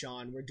 Grave, and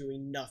John were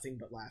doing nothing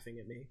but laughing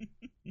at me.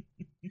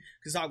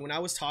 Because, dog, when I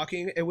was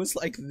talking, it was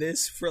like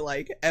this for,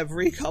 like,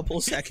 every couple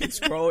seconds,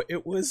 bro.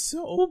 It was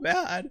so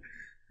bad.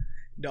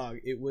 Dog,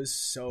 it was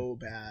so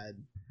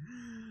bad.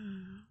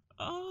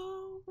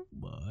 Oh,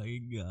 my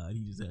God.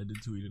 He just had to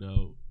tweet it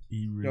out.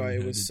 He really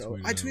had to tweet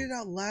it out. I tweeted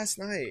out last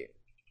night.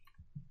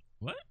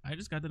 What? I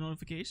just got the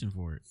notification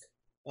for it.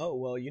 Oh,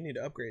 well, you need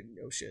to upgrade.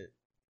 No shit.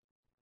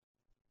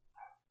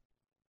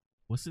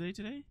 What's the day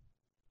today?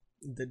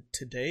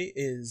 Today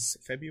is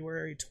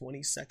February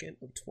 22nd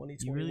of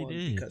 2021. You really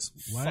did. Because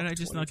why did I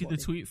just not get the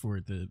tweet for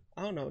it then?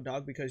 I don't know,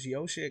 dog, because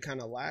yo shit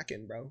kind of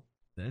lacking, bro.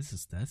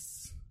 That's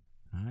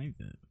alright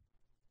then.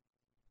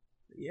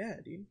 Yeah,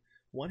 dude.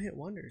 One hit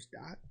wonders,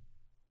 doc.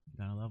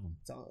 Gotta love them.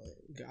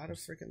 Gotta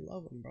freaking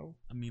love them, bro.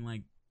 I mean,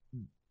 like,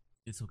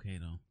 it's okay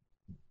though.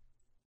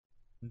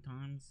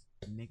 Sometimes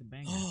you make a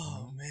banger.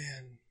 Oh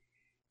man.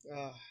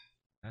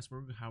 That's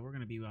how we're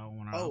gonna be when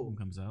our album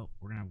comes out.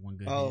 We're gonna have one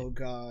good. Oh hit.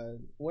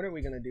 God, when are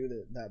we gonna do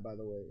that? By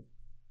the way,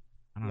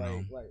 I don't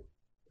know.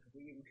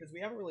 Because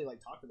we haven't really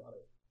like talked about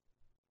it.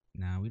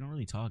 Nah, we don't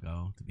really talk.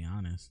 To be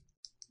honest.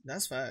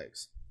 That's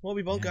facts. Well,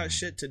 we both got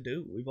shit to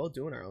do. We both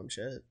doing our own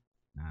shit.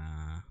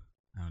 Nah,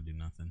 I don't do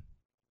nothing.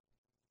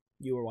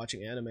 You were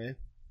watching anime.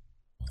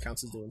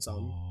 Counts as doing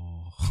something.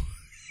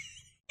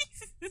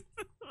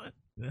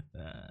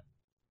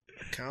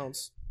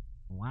 Counts.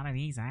 What are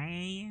these,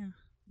 eh?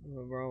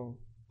 Oh, bro.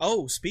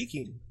 Oh,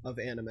 speaking of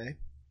anime.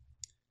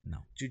 No.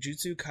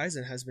 Jujutsu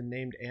Kaisen has been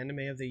named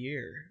Anime of the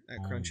Year at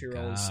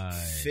Crunchyroll's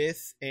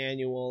 5th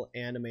Annual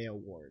Anime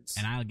Awards.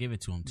 And I'll give it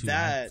to them, too.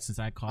 Since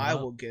I caught I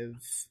will give,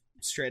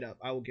 straight up,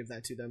 I will give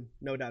that to them.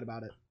 No doubt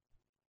about it.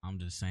 I'm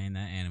just saying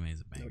that anime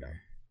is a banger. No doubt.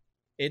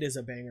 It is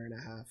a banger and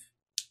a half.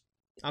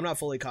 I'm not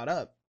fully caught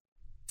up.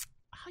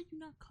 How you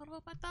not caught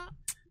up? I thought,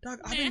 dog,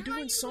 I've been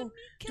doing so.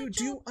 Dude,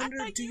 do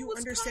you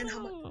understand how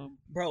much?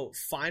 Bro,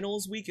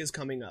 finals week is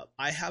coming up.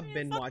 I have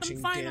been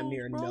watching damn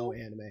near no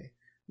anime.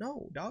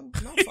 No, dog,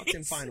 not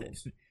fucking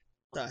finals.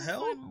 The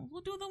hell? Finals.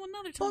 We'll do them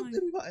another time. Fuck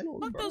them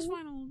finals, fuck bro. Those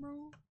finals, bro.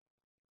 All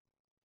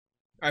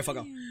right, fuck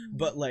off.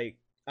 But like,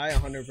 I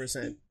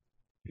 100%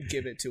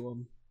 give it to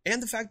them,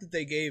 and the fact that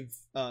they gave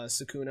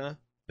Sukuna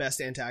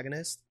best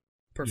antagonist,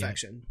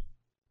 perfection.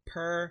 Yeah.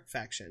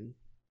 Perfection.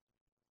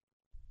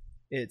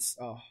 It's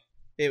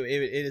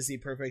it is the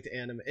perfect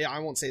anime. I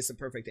won't say it's the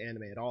perfect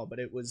anime at all, but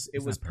it was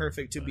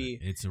perfect to be.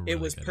 It's a really it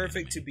was good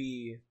perfect anime. to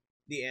be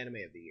the anime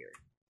of the year.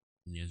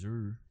 Yes,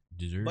 sir.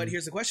 Deserve. But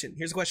here's the question.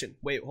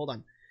 Wait, hold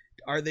on.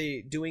 Are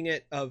they doing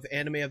it of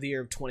anime of the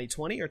year of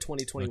 2020 or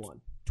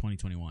 2021?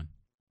 2021.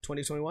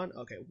 2021.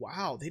 Okay.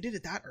 Wow, they did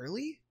it that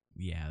early.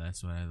 Yeah,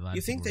 that's what I.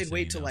 You think they'd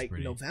wait till like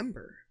pretty...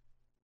 November?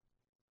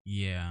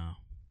 Yeah,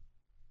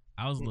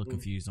 I was a little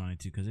confused on it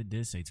too because it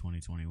did say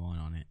 2021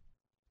 on it.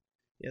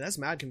 Yeah, that's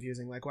mad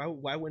confusing. Like,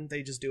 why wouldn't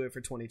they just do it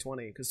for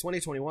 2020? Because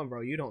 2021,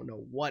 bro, you don't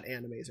know what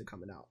animes are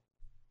coming out.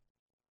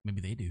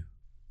 Maybe they do,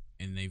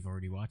 and they've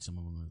already watched some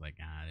of them. It's like,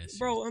 this.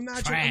 Bro,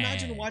 trash.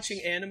 imagine watching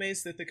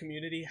animes that the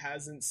community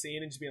hasn't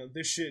seen and just being like,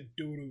 this shit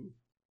doo doo.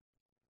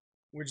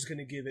 We're just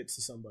gonna give it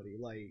to somebody.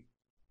 Like,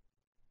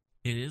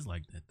 it is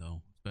like that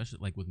though, especially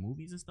like with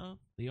movies and stuff.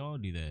 They all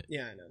do that.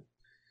 Yeah, I know.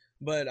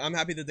 But I'm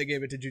happy that they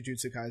gave it to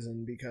Jujutsu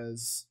Kaisen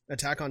because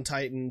Attack on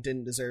Titan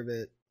didn't deserve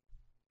it.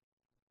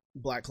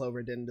 Black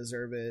Clover didn't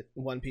deserve it.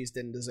 One Piece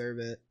didn't deserve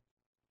it.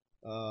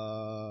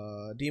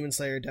 Demon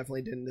Slayer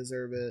definitely didn't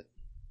deserve it.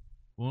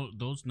 Well,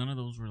 none of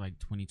those were like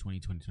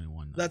 2020,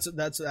 2021. Though.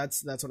 That's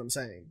what I'm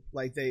saying.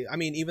 Like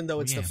even though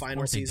it's the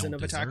final season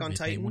of Attack on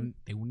Titan,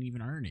 they wouldn't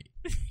even earn it.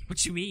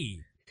 What you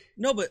mean?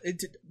 No, but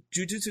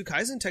Jujutsu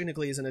Kaisen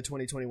technically isn't a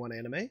 2021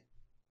 anime.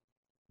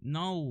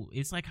 No,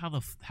 it's like how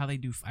they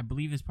do. I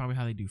believe it's probably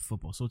how they do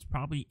football. So it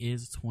probably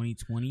is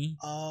 2020.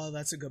 Oh,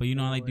 that's a good. But you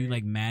know how they do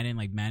like Madden.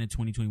 Like Madden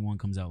 2021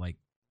 comes out like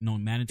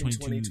Madden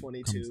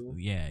 2022.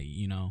 Yeah,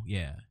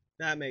 yeah.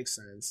 That makes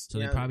sense. So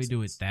they probably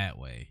do it that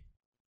way,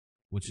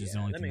 which is the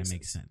only thing that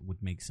makes sense.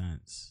 Would make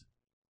sense.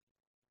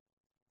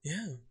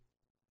 Yeah.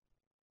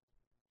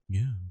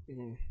 Yeah.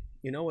 Mm-hmm.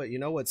 You know what? You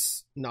know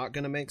what's not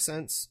gonna make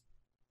sense?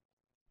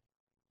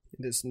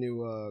 This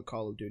new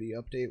Call of Duty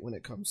update when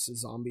it comes to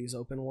zombies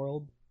open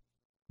world.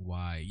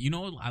 Why? You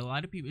know, a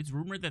lot of people. It's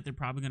rumored that they're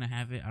probably gonna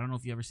have it. I don't know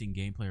if you ever seen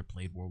gameplay or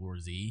played World War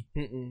Z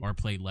or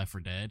played Left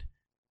 4 Dead.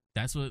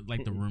 That's what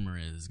the rumor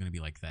is. It's gonna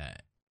be like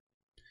that.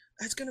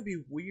 That's gonna be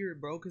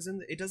weird, bro. Because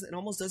it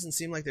almost doesn't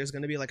seem like there's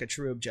gonna be like a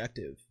true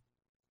objective.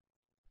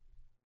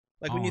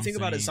 Like when you think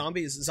about it,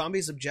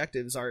 zombies'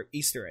 objectives are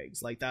Easter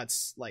eggs. Like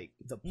that's like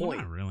the point. Well,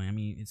 not really. I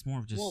mean, it's more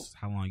of just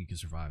how long you can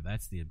survive.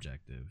 That's the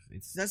objective.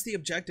 That's the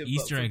objective.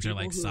 Easter eggs are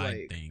like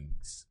side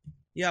things.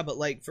 Yeah, but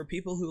like for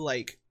people who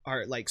like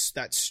are like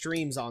that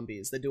stream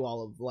zombies that do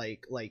all of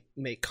like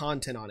make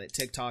content on it,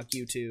 TikTok,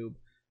 YouTube,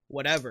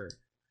 whatever.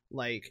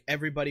 Like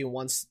everybody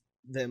wants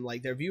them,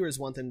 like their viewers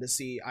want them to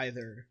see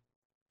either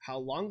how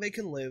long they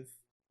can live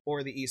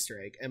or the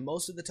Easter egg, and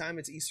most of the time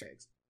it's Easter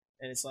eggs,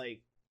 and it's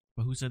like.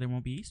 But who said there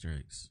won't be Easter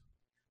eggs?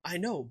 I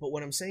know, but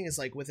what I'm saying is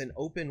like with an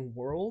open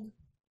world,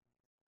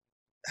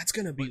 that's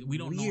gonna be. We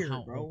don't weird, know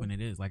how bro. open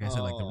it is. Like I said,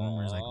 like the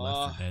rumors like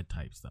Left 4 Dead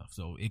type stuff.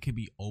 So it could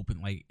be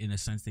open. Like in a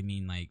sense, they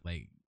mean like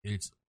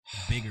it's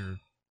bigger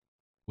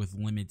with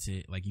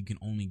limited. Like you can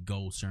only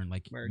go certain.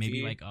 Like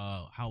maybe like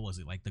how was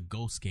it? Like the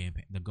ghost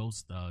campaign, the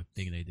ghost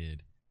thing they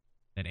did,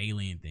 that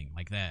alien thing,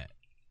 like that.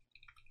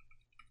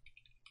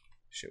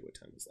 Shit, what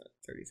time is that?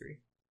 33.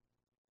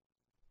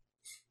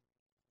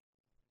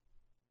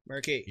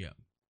 Marky. Yeah.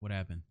 What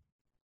happened?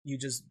 You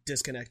just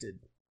disconnected.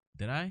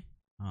 Did I?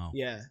 Oh.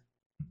 Yeah.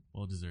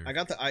 Well deserved. I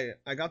got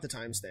the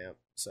timestamp,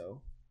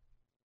 so.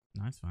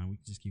 No, it's fine. We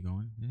can just keep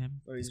going.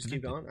 Oh, you just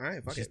keep going? All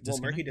right, fuck it. Well,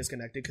 Murky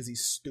disconnected because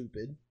he's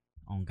stupid.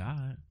 On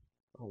God.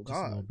 Oh, God.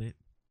 Just a little bit.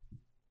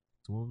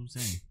 So what was I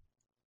saying?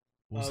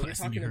 What was the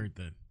last thing you heard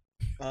then?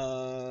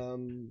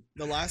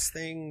 The last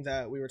thing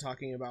that we were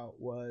talking about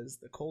was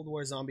the Cold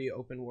War zombie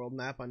open world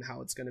map on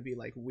how it's going to be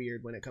like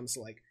weird when it comes to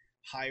like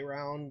high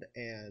round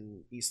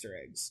and Easter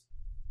eggs,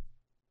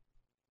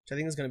 which I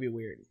think is going to be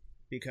weird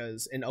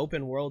because in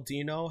open world, do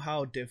you know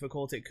how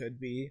difficult it could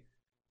be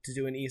to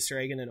do an Easter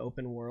egg in an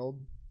open world?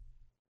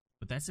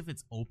 But that's if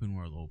it's open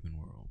world.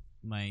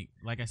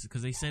 Like I said,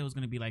 because they said it was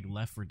going to be like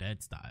Left 4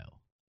 Dead style,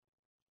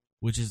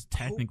 which is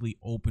technically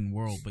open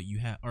world, but you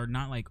have or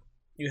not like.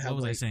 What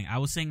was I saying? I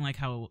was saying like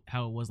how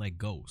it was like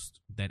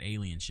Ghost, that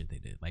alien shit they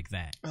did, like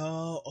that.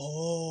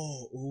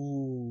 Ooh.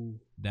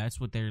 That's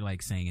what they're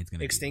like saying it's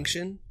gonna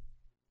Extinction? be like.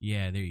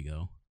 Yeah, there you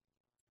go.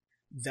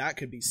 That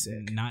could be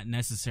sick. Not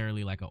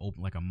necessarily like a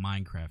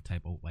Minecraft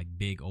type of like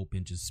big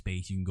open just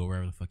space you can go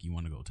wherever the fuck you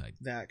want to go type.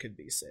 That could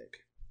be sick.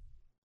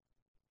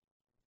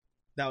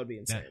 That would be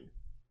insane.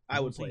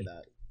 I would play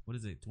that. What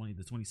is it?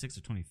 The 26th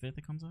or 25th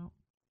it comes out?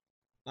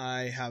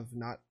 I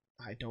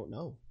don't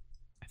know.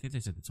 I think they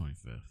said the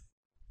 25th.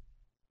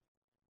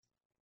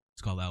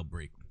 It's called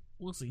Outbreak.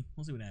 We'll see.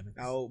 We'll see what happens.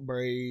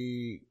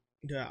 Outbreak.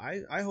 Yeah,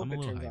 I hope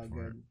it turns out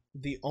good.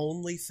 The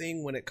only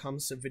thing when it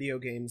comes to video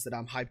games that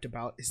I'm hyped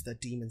about is the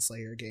Demon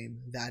Slayer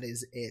game. That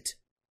is it.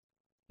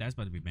 That's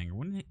about to be a banger.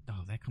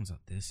 Oh, that comes out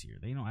this year.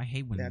 I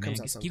hate when that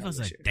comes out give us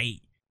a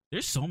date.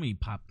 There's so many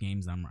pop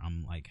games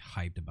I'm like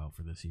hyped about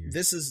for this year.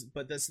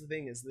 But that's the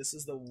thing is this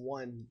is the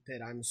one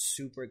that I'm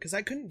super because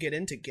I couldn't get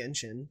into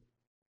Genshin,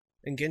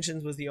 and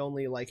Genshin was the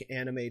only like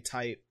anime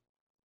type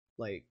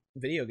like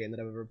video game that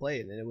I've ever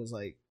played, and it was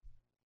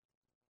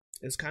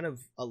kind of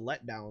a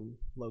letdown,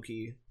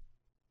 low-key.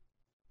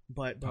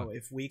 But bro,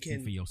 if we can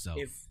speak for yourself,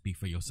 speak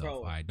for yourself. Bro,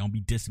 all right, don't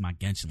be dissing my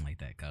Genshin like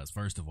that. Cause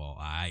first of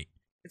all,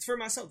 it's for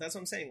myself. That's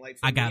what I'm saying. Like,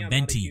 I got me,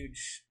 Venti.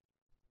 Huge...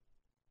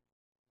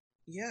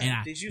 Yeah, and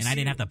I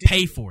didn't have to did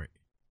pay for it.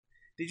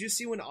 Did you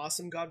see when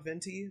Awesome got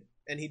Venti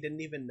and he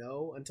didn't even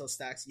know until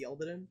Stax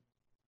yelled at him?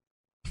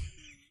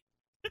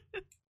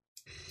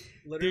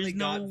 Literally, there's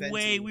no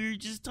way. We were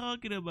just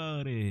talking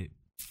about it,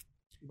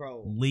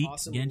 bro. Leaked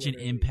Awesome Genshin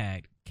literally.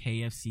 Impact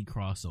KFC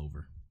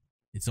crossover.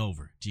 It's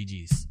over.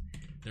 GG's.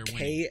 They're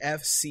winning.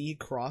 KFC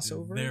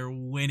crossover. They're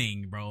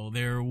winning, bro.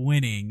 They're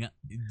winning.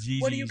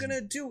 GG's. What are you gonna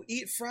do?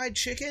 Eat fried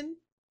chicken?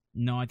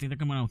 No, I think they're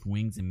coming out with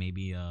wings and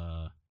maybe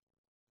oh,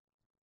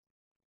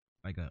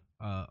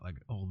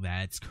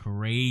 that's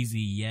crazy.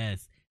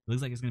 Yes,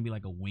 looks like it's gonna be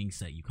like a wing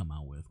set you come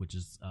out with, which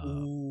is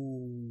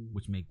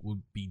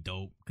would be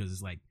dope because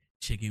it's like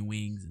chicken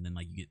wings and then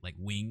like you get like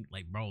wing,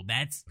 like bro,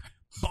 that's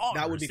bars.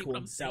 That would be cool.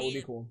 That would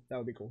be cool. That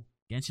would be cool.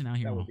 Genshin out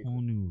here on a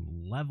whole new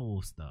level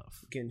of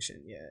stuff. Genshin,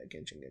 yeah,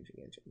 Genshin.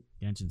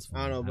 Genshin's fun.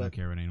 I don't know, but I don't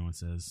care what anyone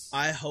says.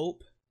 I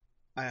hope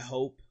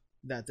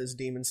that this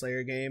Demon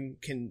Slayer game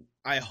can.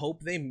 I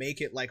hope they make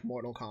it like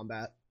Mortal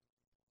Kombat.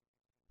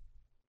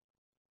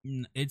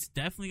 It's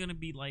definitely gonna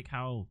be like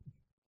how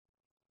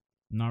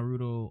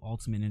Naruto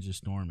Ultimate Ninja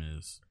Storm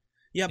is.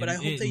 Yeah, but I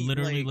hope it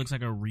literally looks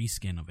like a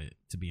reskin of it.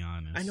 To be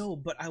honest, I know,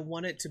 but I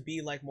want it to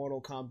be like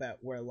Mortal Kombat,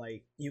 where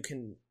like you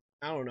can.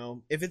 I don't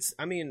know if it's.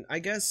 I mean, I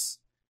guess.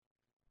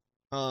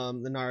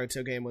 The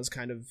Naruto game was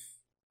kind of.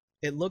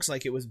 It looks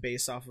like it was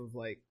based off of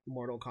like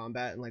Mortal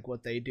Kombat and like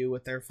what they do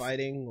with their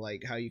fighting,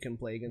 like how you can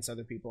play against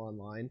other people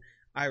online.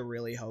 I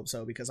really hope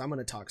so because I'm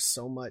gonna talk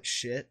so much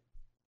shit.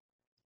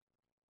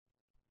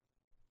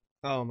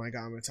 Oh my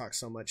god, I'm gonna talk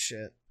so much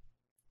shit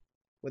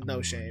with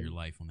no shame. Your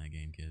life on that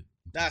game, kid.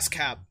 That's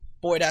cap,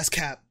 boy. That's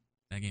cap.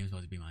 That game is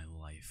about to be my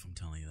life. I'm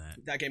telling you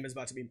that. That game is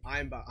about to be.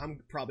 I'm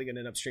probably gonna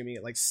end up streaming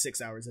it like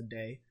 6 hours a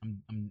day.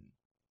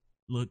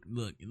 Look,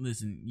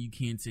 listen, you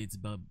can't say it's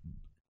about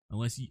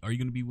unless are you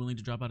going to be willing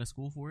to drop out of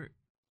school for it?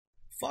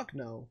 Fuck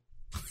no.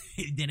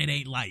 Then it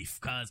ain't life,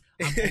 cuz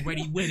I'm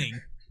already winning.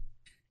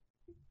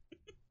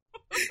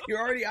 You're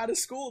already out of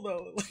school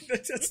though. Like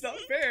that's not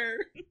fair.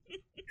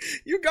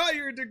 You got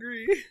your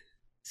degree.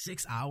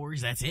 6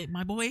 hours, that's it,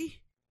 my boy?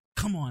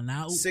 Come on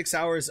now. 6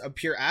 hours of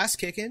pure ass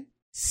kicking.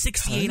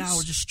 68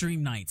 hours of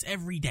stream nights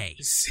every day.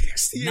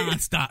 68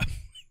 non-stop.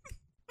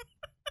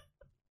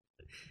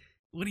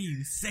 What are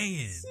you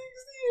saying? 68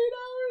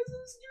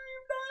 hours of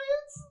stream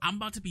nights? I'm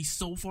about to be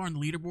so far on the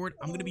leaderboard.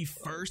 I'm going to be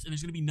first, and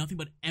there's going to be nothing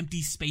but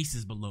empty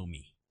spaces below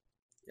me.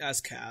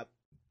 That's cap.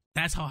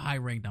 That's how high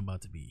ranked I'm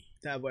about to be.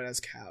 That's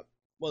cap.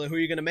 Well, then who are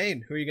you going to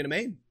main?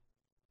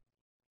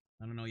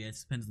 I don't know yet. It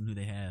depends on who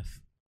they have.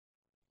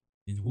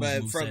 And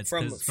but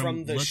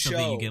from the show, of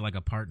it, you get like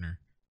a partner.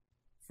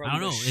 I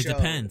don't know. It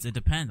depends.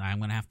 I'm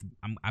going to have to.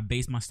 I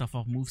base my stuff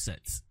off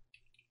movesets.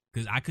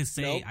 Because I could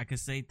say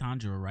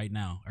Tanjiro right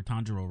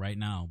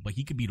now, but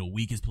he could be the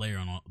weakest player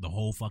on the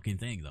whole fucking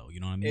thing, though. You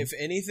know what I mean? If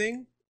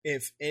anything,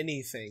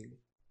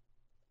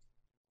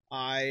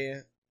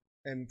 I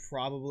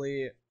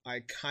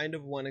kind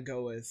of want to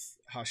go with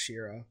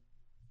Hashira.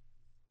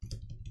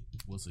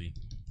 We'll see.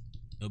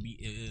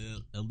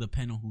 It'll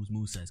depend on whose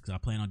movesets, because I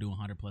plan on doing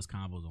 100+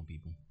 combos on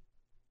people.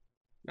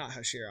 Not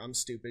Hashira. I'm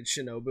stupid.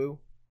 Shinobu,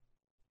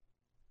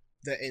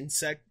 the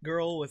insect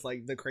girl with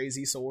like the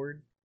crazy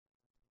sword.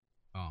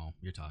 Oh,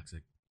 you're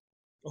toxic.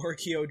 Or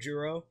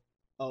Kyojuro.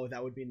 Oh,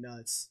 that would be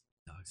nuts.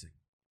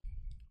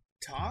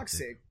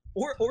 Toxic.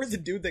 Or the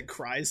dude that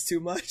cries too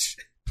much.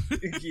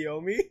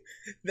 Kiyomi.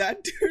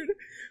 That dude.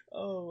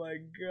 Oh my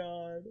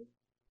god.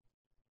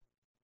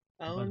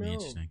 I don't know.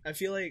 I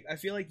feel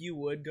like you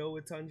would go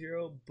with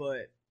Tanjiro,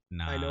 but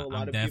I know a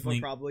lot of people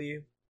probably.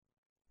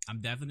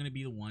 I'm definitely gonna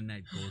be the one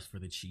that goes for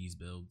the cheese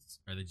builds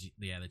or the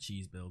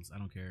cheese builds. I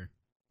don't care.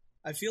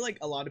 I feel like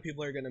a lot of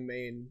people are gonna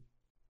main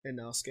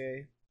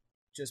Inosuke.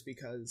 Just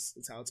because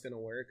it's how it's going to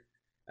work.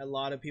 A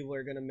lot of people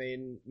are going to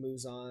main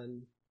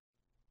Muzan.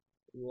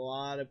 A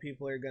lot of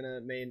people are going to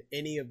main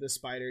any of the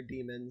spider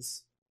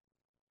demons.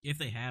 If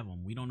they have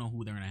them. We don't know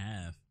who they're going to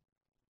have.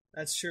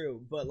 That's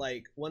true. But,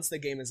 like, once the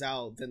game is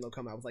out, then they'll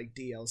come out with, like,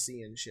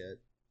 DLC and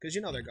shit. Because you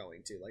know they're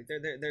going to. Like,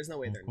 there's no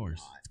way they're not. Of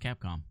course. It's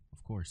Capcom.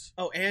 Of course.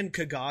 Oh, and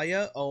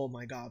Kagaya. Oh,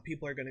 my God.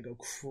 People are going to go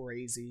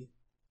crazy.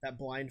 That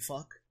blind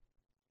fuck.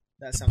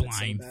 That sounded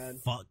so bad.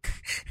 Fuck.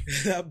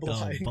 That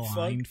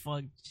blind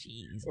fuck.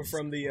 Jesus or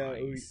from the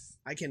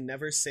I can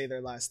never say their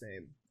last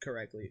name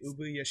correctly.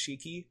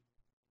 Ubuyashiki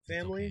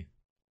family. Okay.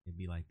 It'd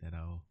be like that.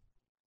 Oh.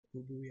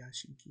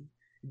 Ubuyashiki.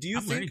 Do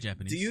you think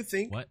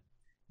Japanese? What?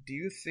 Do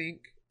you think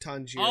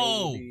Tanjiro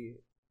will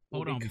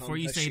hold on, before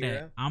you say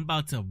that, I'm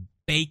about to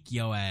bake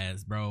your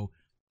ass, bro.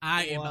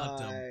 I am about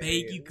to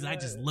bake you because I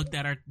just looked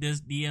at this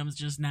DMs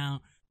just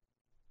now.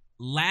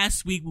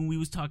 Last week when we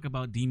was talking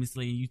about Demon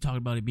Slayer, you talked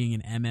about it being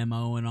an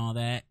MMO and all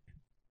that.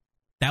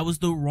 That was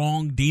the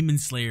wrong Demon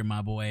Slayer,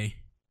 my boy.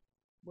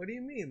 What do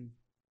you mean?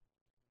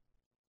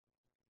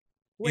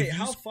 Wait,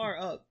 how far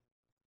up?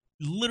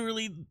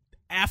 Literally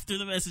after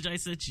the message I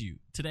sent you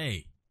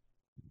today.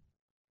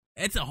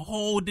 It's a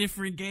whole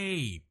different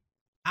game.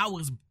 I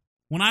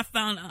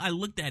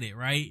looked at it,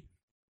 right?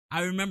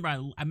 I remember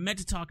I meant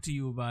to talk to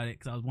you about it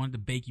because I wanted to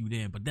bake you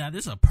in, but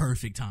this is a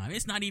perfect time.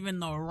 It's not even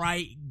the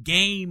right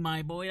game,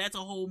 my boy. That's a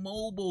whole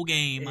mobile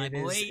game, my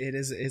boy.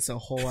 It's a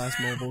whole ass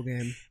mobile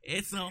game.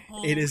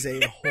 It is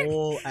a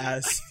whole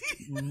ass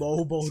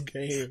mobile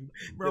game.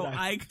 Bro,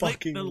 I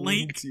clicked the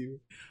link.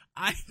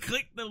 I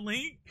clicked the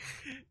link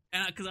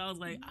because I was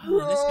like,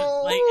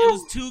 oh, it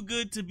was too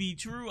good to be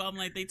true. I'm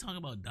like, they talking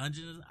about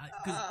dungeons.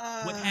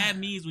 Because what had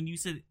me is when you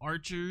said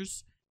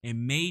archers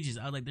and mages,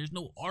 I was like, there's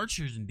no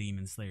archers in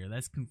Demon Slayer.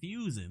 That's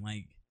confusing.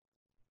 Like,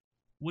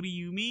 what do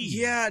you mean?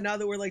 Yeah, now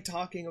that we're like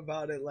talking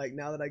about it, like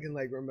now that I can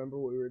like remember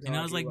what we were talking about. And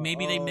I was like,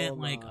 maybe they meant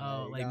like,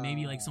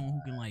 maybe like someone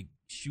who can like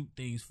shoot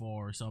things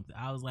for or something.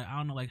 I was like, I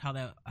don't know, like how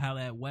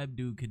that web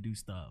dude could do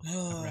stuff. I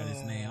forgot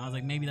his name. I was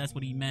like, maybe that's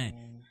what he meant.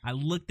 I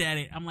looked at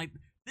it. I'm like,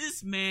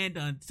 this man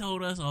done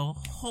told us a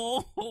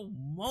whole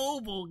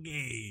mobile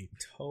game.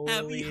 Totally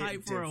have me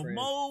hyped for a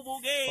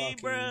mobile game,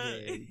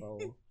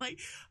 bro. Like,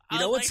 you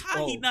know what's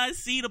how he not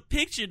see the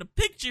picture? The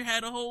picture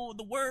had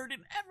the word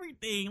and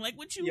everything. Like,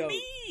 what you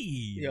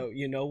mean? Yo,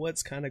 you know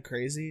what's kind of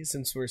crazy?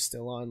 Since we're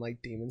still on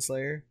like Demon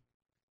Slayer,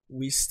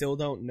 we still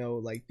don't know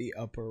like the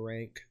upper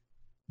rank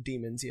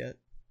demons yet.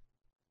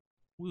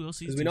 We will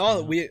see. Because we know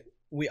all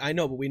I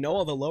know, but we know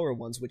all the lower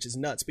ones, which is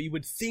nuts. But you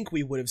would think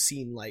we would have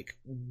seen like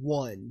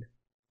one.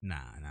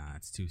 Nah,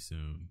 it's too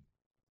soon.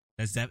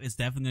 It's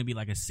definitely gonna be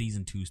like a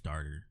season 2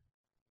 starter.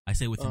 I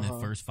say within the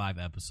first 5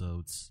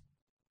 episodes.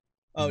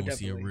 We're gonna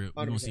see a real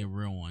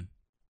one,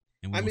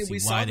 and we're gonna see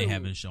why they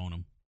haven't shown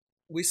them.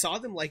 We saw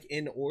them like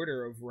in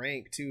order of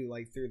rank too,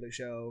 like through the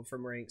show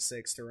from rank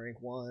 6 to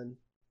rank 1.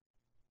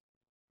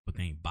 But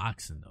they ain't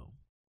boxing though.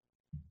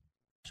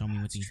 Show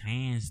me what these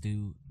hands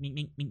do. Mink,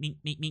 mink, mink, mink,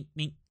 mink, mink,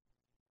 mink.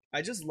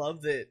 I just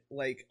love that,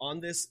 like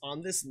on this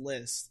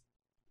list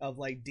of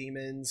like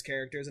demons,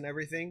 characters, and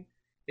everything,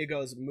 it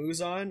goes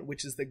Muzan,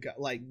 which is the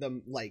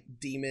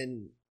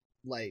demon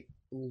like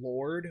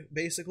lord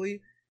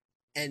basically,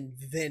 and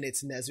then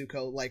it's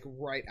Nezuko like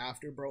right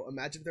after, bro.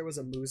 Imagine if there was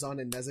a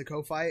Muzan and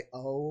Nezuko fight.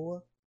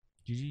 Oh,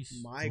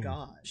 GG's. My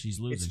God, she's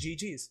losing.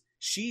 It's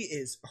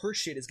GG's. Her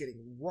shit is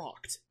getting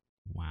rocked.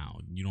 Wow,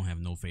 you don't have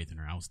no faith in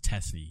her. I was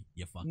testing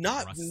you fucking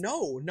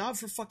not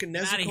for fucking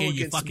Nezuko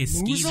against fucking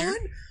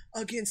Muzan.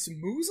 Against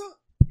Muzan?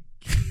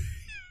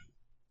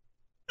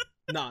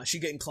 Nah, she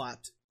getting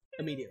clapped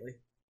immediately.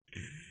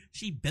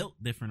 She built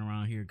different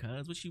around here,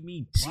 cuz. What you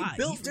mean? Plot? She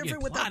built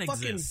different with that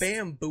fucking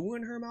bamboo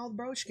in her mouth,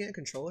 bro. She can't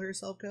control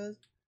herself, cuz.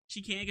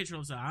 She can't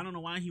control herself. I don't know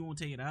why he won't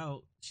take it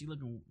out. She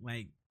looking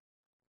like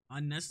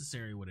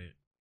unnecessary with it.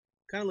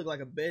 Kind of look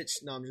like a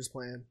bitch. No, I'm just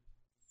playing.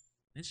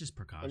 It's just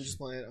precaution. I'm just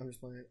playing.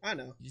 I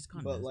know.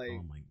 But like,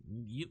 oh my,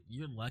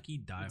 you're lucky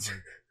diehard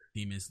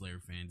Demon Slayer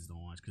fans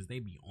don't watch because they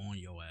be on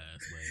your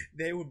ass. Like,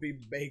 they would be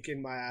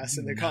baking my ass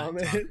in the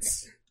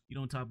comments. You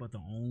don't talk about the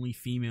only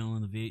female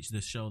in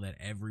the show that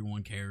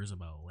everyone cares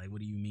about. Like, what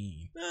do you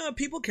mean?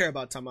 People care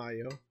about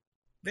Tamayo.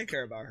 They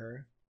care about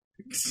her.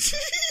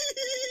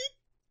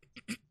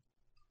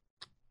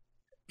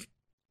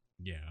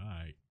 Yeah,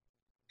 alright.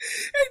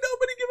 Ain't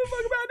nobody give a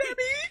fuck about that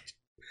bitch.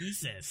 He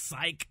says,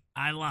 psych,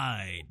 I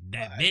lied.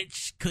 That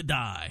bitch could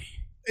die.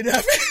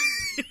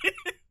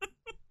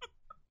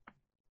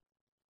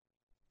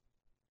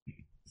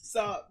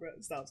 Stop, bro.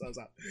 Stop.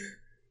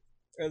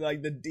 Or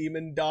like the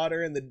demon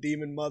daughter and the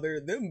demon mother.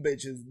 Them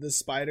bitches, the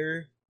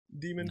spider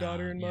demon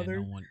daughter and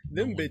mother.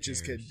 Them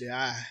bitches could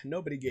die.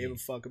 Nobody gave a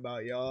fuck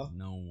about y'all.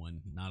 No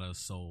one. Not a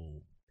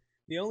soul.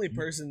 The only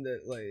person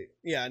that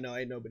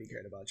ain't nobody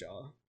cared about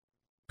y'all.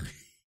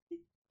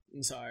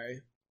 I'm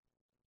sorry.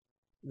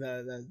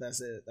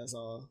 That's it. That's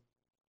all.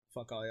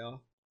 Fuck all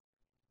y'all.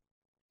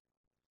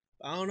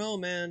 I don't know,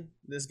 man.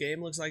 This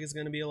game looks like it's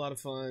gonna be a lot of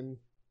fun.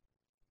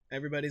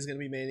 Everybody's gonna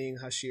be maining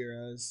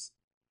Hashiras,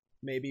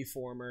 maybe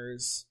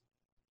Formers.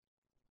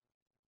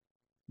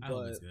 I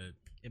hope it's good.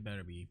 It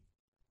better be,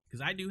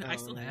 because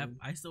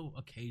I still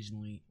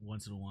occasionally,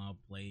 once in a while,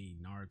 play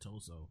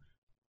Naruto. So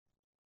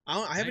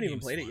I haven't even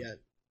played it yet.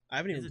 I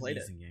haven't even played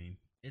it. It's a decent game.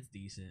 It's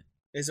decent.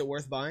 Is it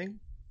worth buying?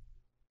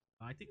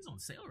 I think it's on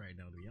sale right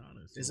now, to be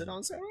honest. Is it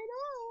on sale right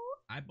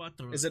now? I bought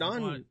the. Is it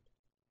on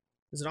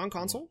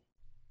console?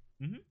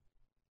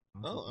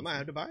 Mm-hmm. Oh, I might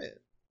have to buy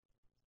it.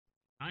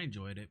 I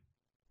enjoyed it.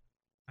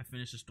 I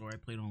finished the story. I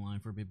played online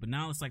for a bit, but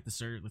now it's like the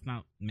server. There's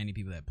not many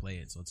people that play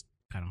it, so it's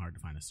kind of hard to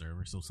find a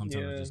server. So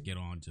sometimes I just get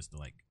on just to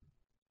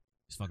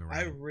just fuck around.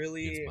 I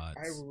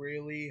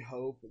really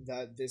hope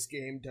that this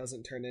game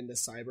doesn't turn into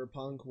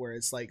Cyberpunk, where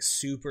it's like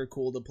super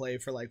cool to play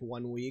for like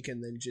 1 week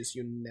and then just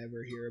you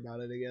never hear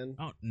about it again.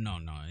 Oh no,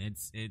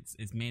 it's a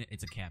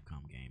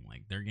Capcom game.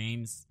 Like their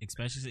games,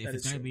 especially if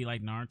it's gonna be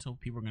like Naruto,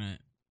 people are gonna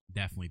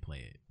definitely play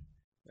it.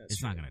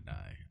 It's not gonna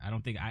die.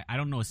 I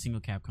don't know a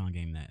single Capcom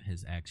game that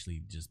has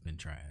actually just been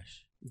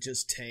trash.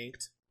 Just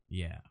tanked.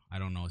 Yeah, I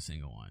don't know a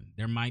single one.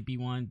 There might be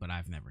one, but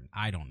I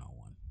don't know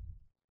one,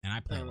 and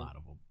I play a lot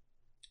of them.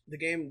 The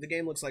game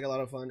looks like a lot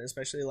of fun,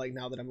 especially like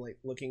now that I'm like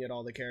looking at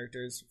all the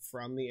characters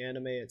from the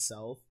anime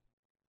itself.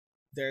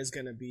 there's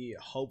gonna be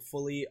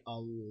hopefully a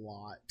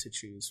lot to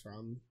choose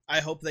from.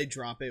 I hope they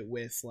drop it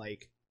with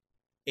like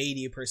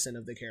 80%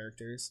 of the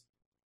characters.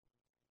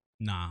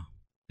 Nah,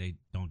 they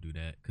don't do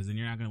that because then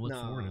you're not gonna look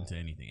forward into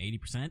anything.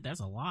 80%, that's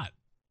a lot.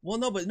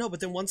 Well, but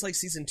then once like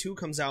season 2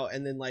 comes out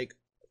and then like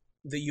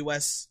the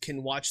US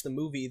can watch the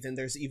movie, then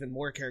there's even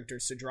more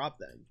characters to drop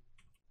then.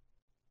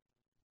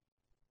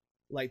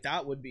 Like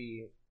that would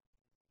be,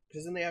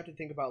 because then they have to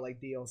think about like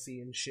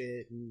DLC and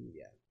shit and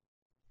yeah.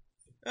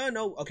 Oh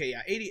no, okay,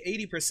 yeah,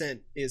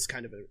 80% is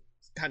kind of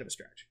a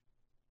stretch.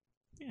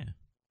 Yeah.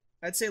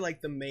 I'd say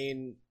like the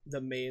main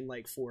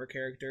like 4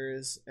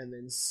 characters and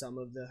then some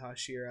of the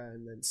Hashira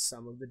and then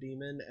some of the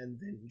demon and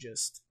then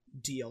just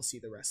DLC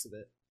the rest of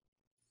it.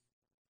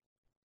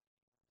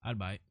 I'd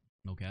buy it.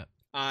 No cap.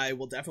 I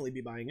will definitely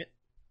be buying it.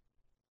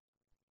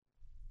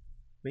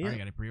 But I already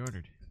got it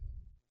pre-ordered.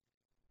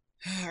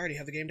 I already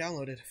have the game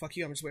downloaded. Fuck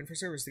you, I'm just waiting for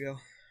servers to go.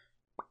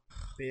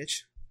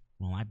 Bitch.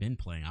 Well, I've been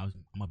playing.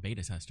 I'm a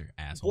beta tester,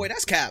 asshole. Boy,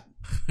 that's cap.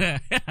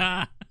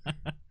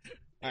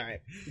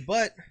 Alright.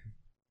 But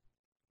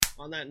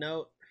on that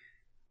note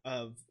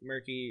of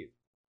Murky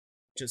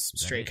just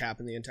straight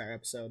capping the entire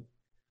episode,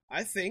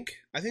 I think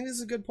this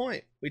is a good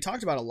point. We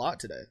talked about a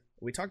lot today.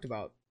 We talked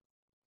about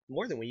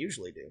more than we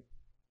usually do.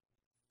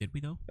 Did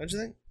we though? Don't you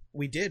think?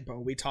 We did, bro.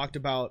 We talked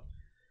about,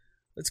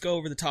 let's go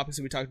over the topics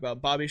that we talked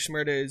about. Bobby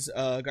Shmurda's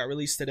got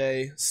released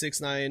today.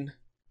 6ix9ine,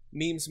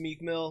 Memes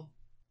Meek Mill,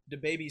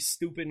 DaBaby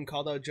stupid and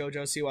called out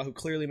JoJo Siwa, who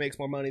clearly makes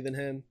more money than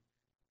him.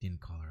 Didn't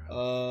call her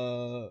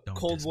out.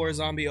 Cold War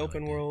Zombie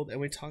Open World,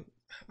 and we talk.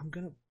 I'm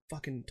gonna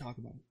fucking talk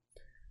about it.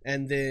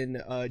 And then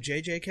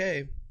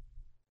JJK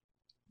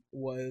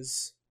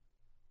was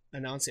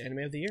announced the anime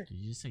of the year. Did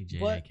you just say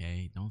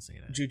JJK? Don't say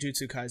that.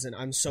 Jujutsu Kaisen.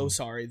 I'm so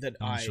sorry that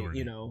that's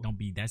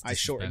disrespectful. I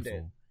shortened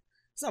it.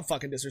 It's not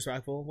fucking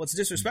disrespectful. What's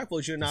disrespectful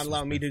is you're not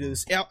allowing me to do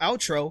this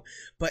outro.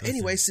 But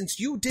anyway, since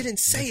you didn't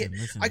say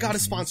I got a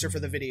sponsor for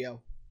the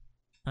video.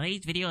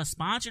 Today's video is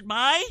sponsored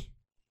by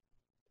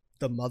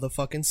the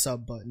motherfucking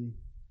sub button.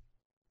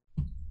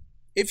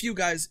 If you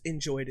guys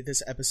enjoyed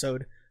this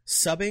episode,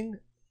 subbing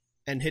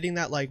and hitting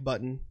that like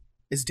button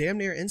is damn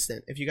near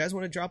instant. If you guys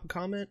want to drop a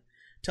comment,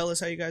 tell us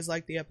how you guys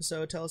like the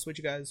episode, tell us what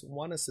you guys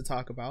want us to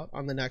talk about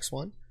on the next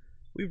one,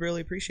 we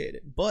really appreciate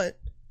it. But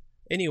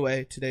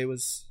anyway, today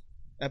was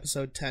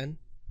episode 10.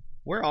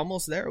 We're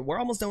almost there. We're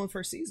almost done with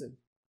first season.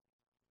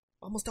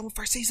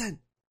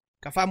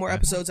 Got 5 more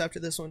episodes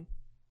after this one.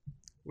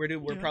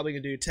 We're probably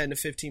gonna do 10 to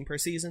 15 per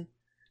season.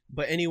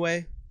 But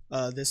anyway,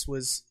 this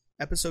was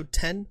episode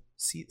 10,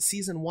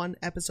 season 1,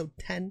 episode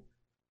 10,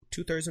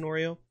 2/3 in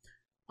Oreo.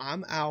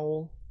 I'm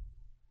Owl.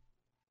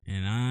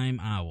 And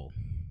I'm Owl.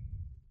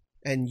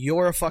 And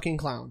you're a fucking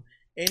clown.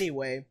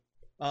 Anyway,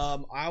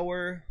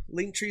 our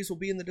link trees will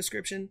be in the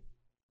description.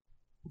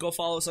 Go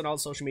follow us on all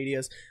the social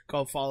medias.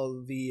 Go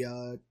follow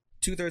the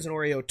 2/3 in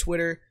Oreo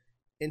Twitter,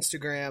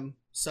 Instagram,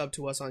 sub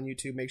to us on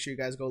YouTube. Make sure you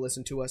guys go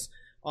listen to us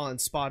on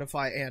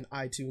Spotify and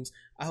iTunes.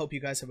 I hope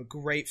you guys have a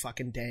great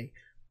fucking day,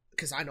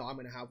 because I know I'm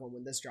going to have one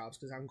when this drops,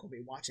 because I'm going to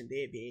be watching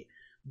that bit.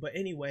 But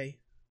anyway,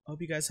 I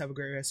hope you guys have a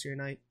great rest of your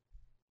night.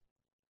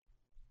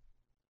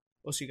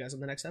 We'll see you guys on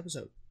the next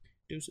episode.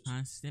 Deuces.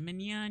 Hasta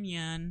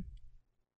mañana.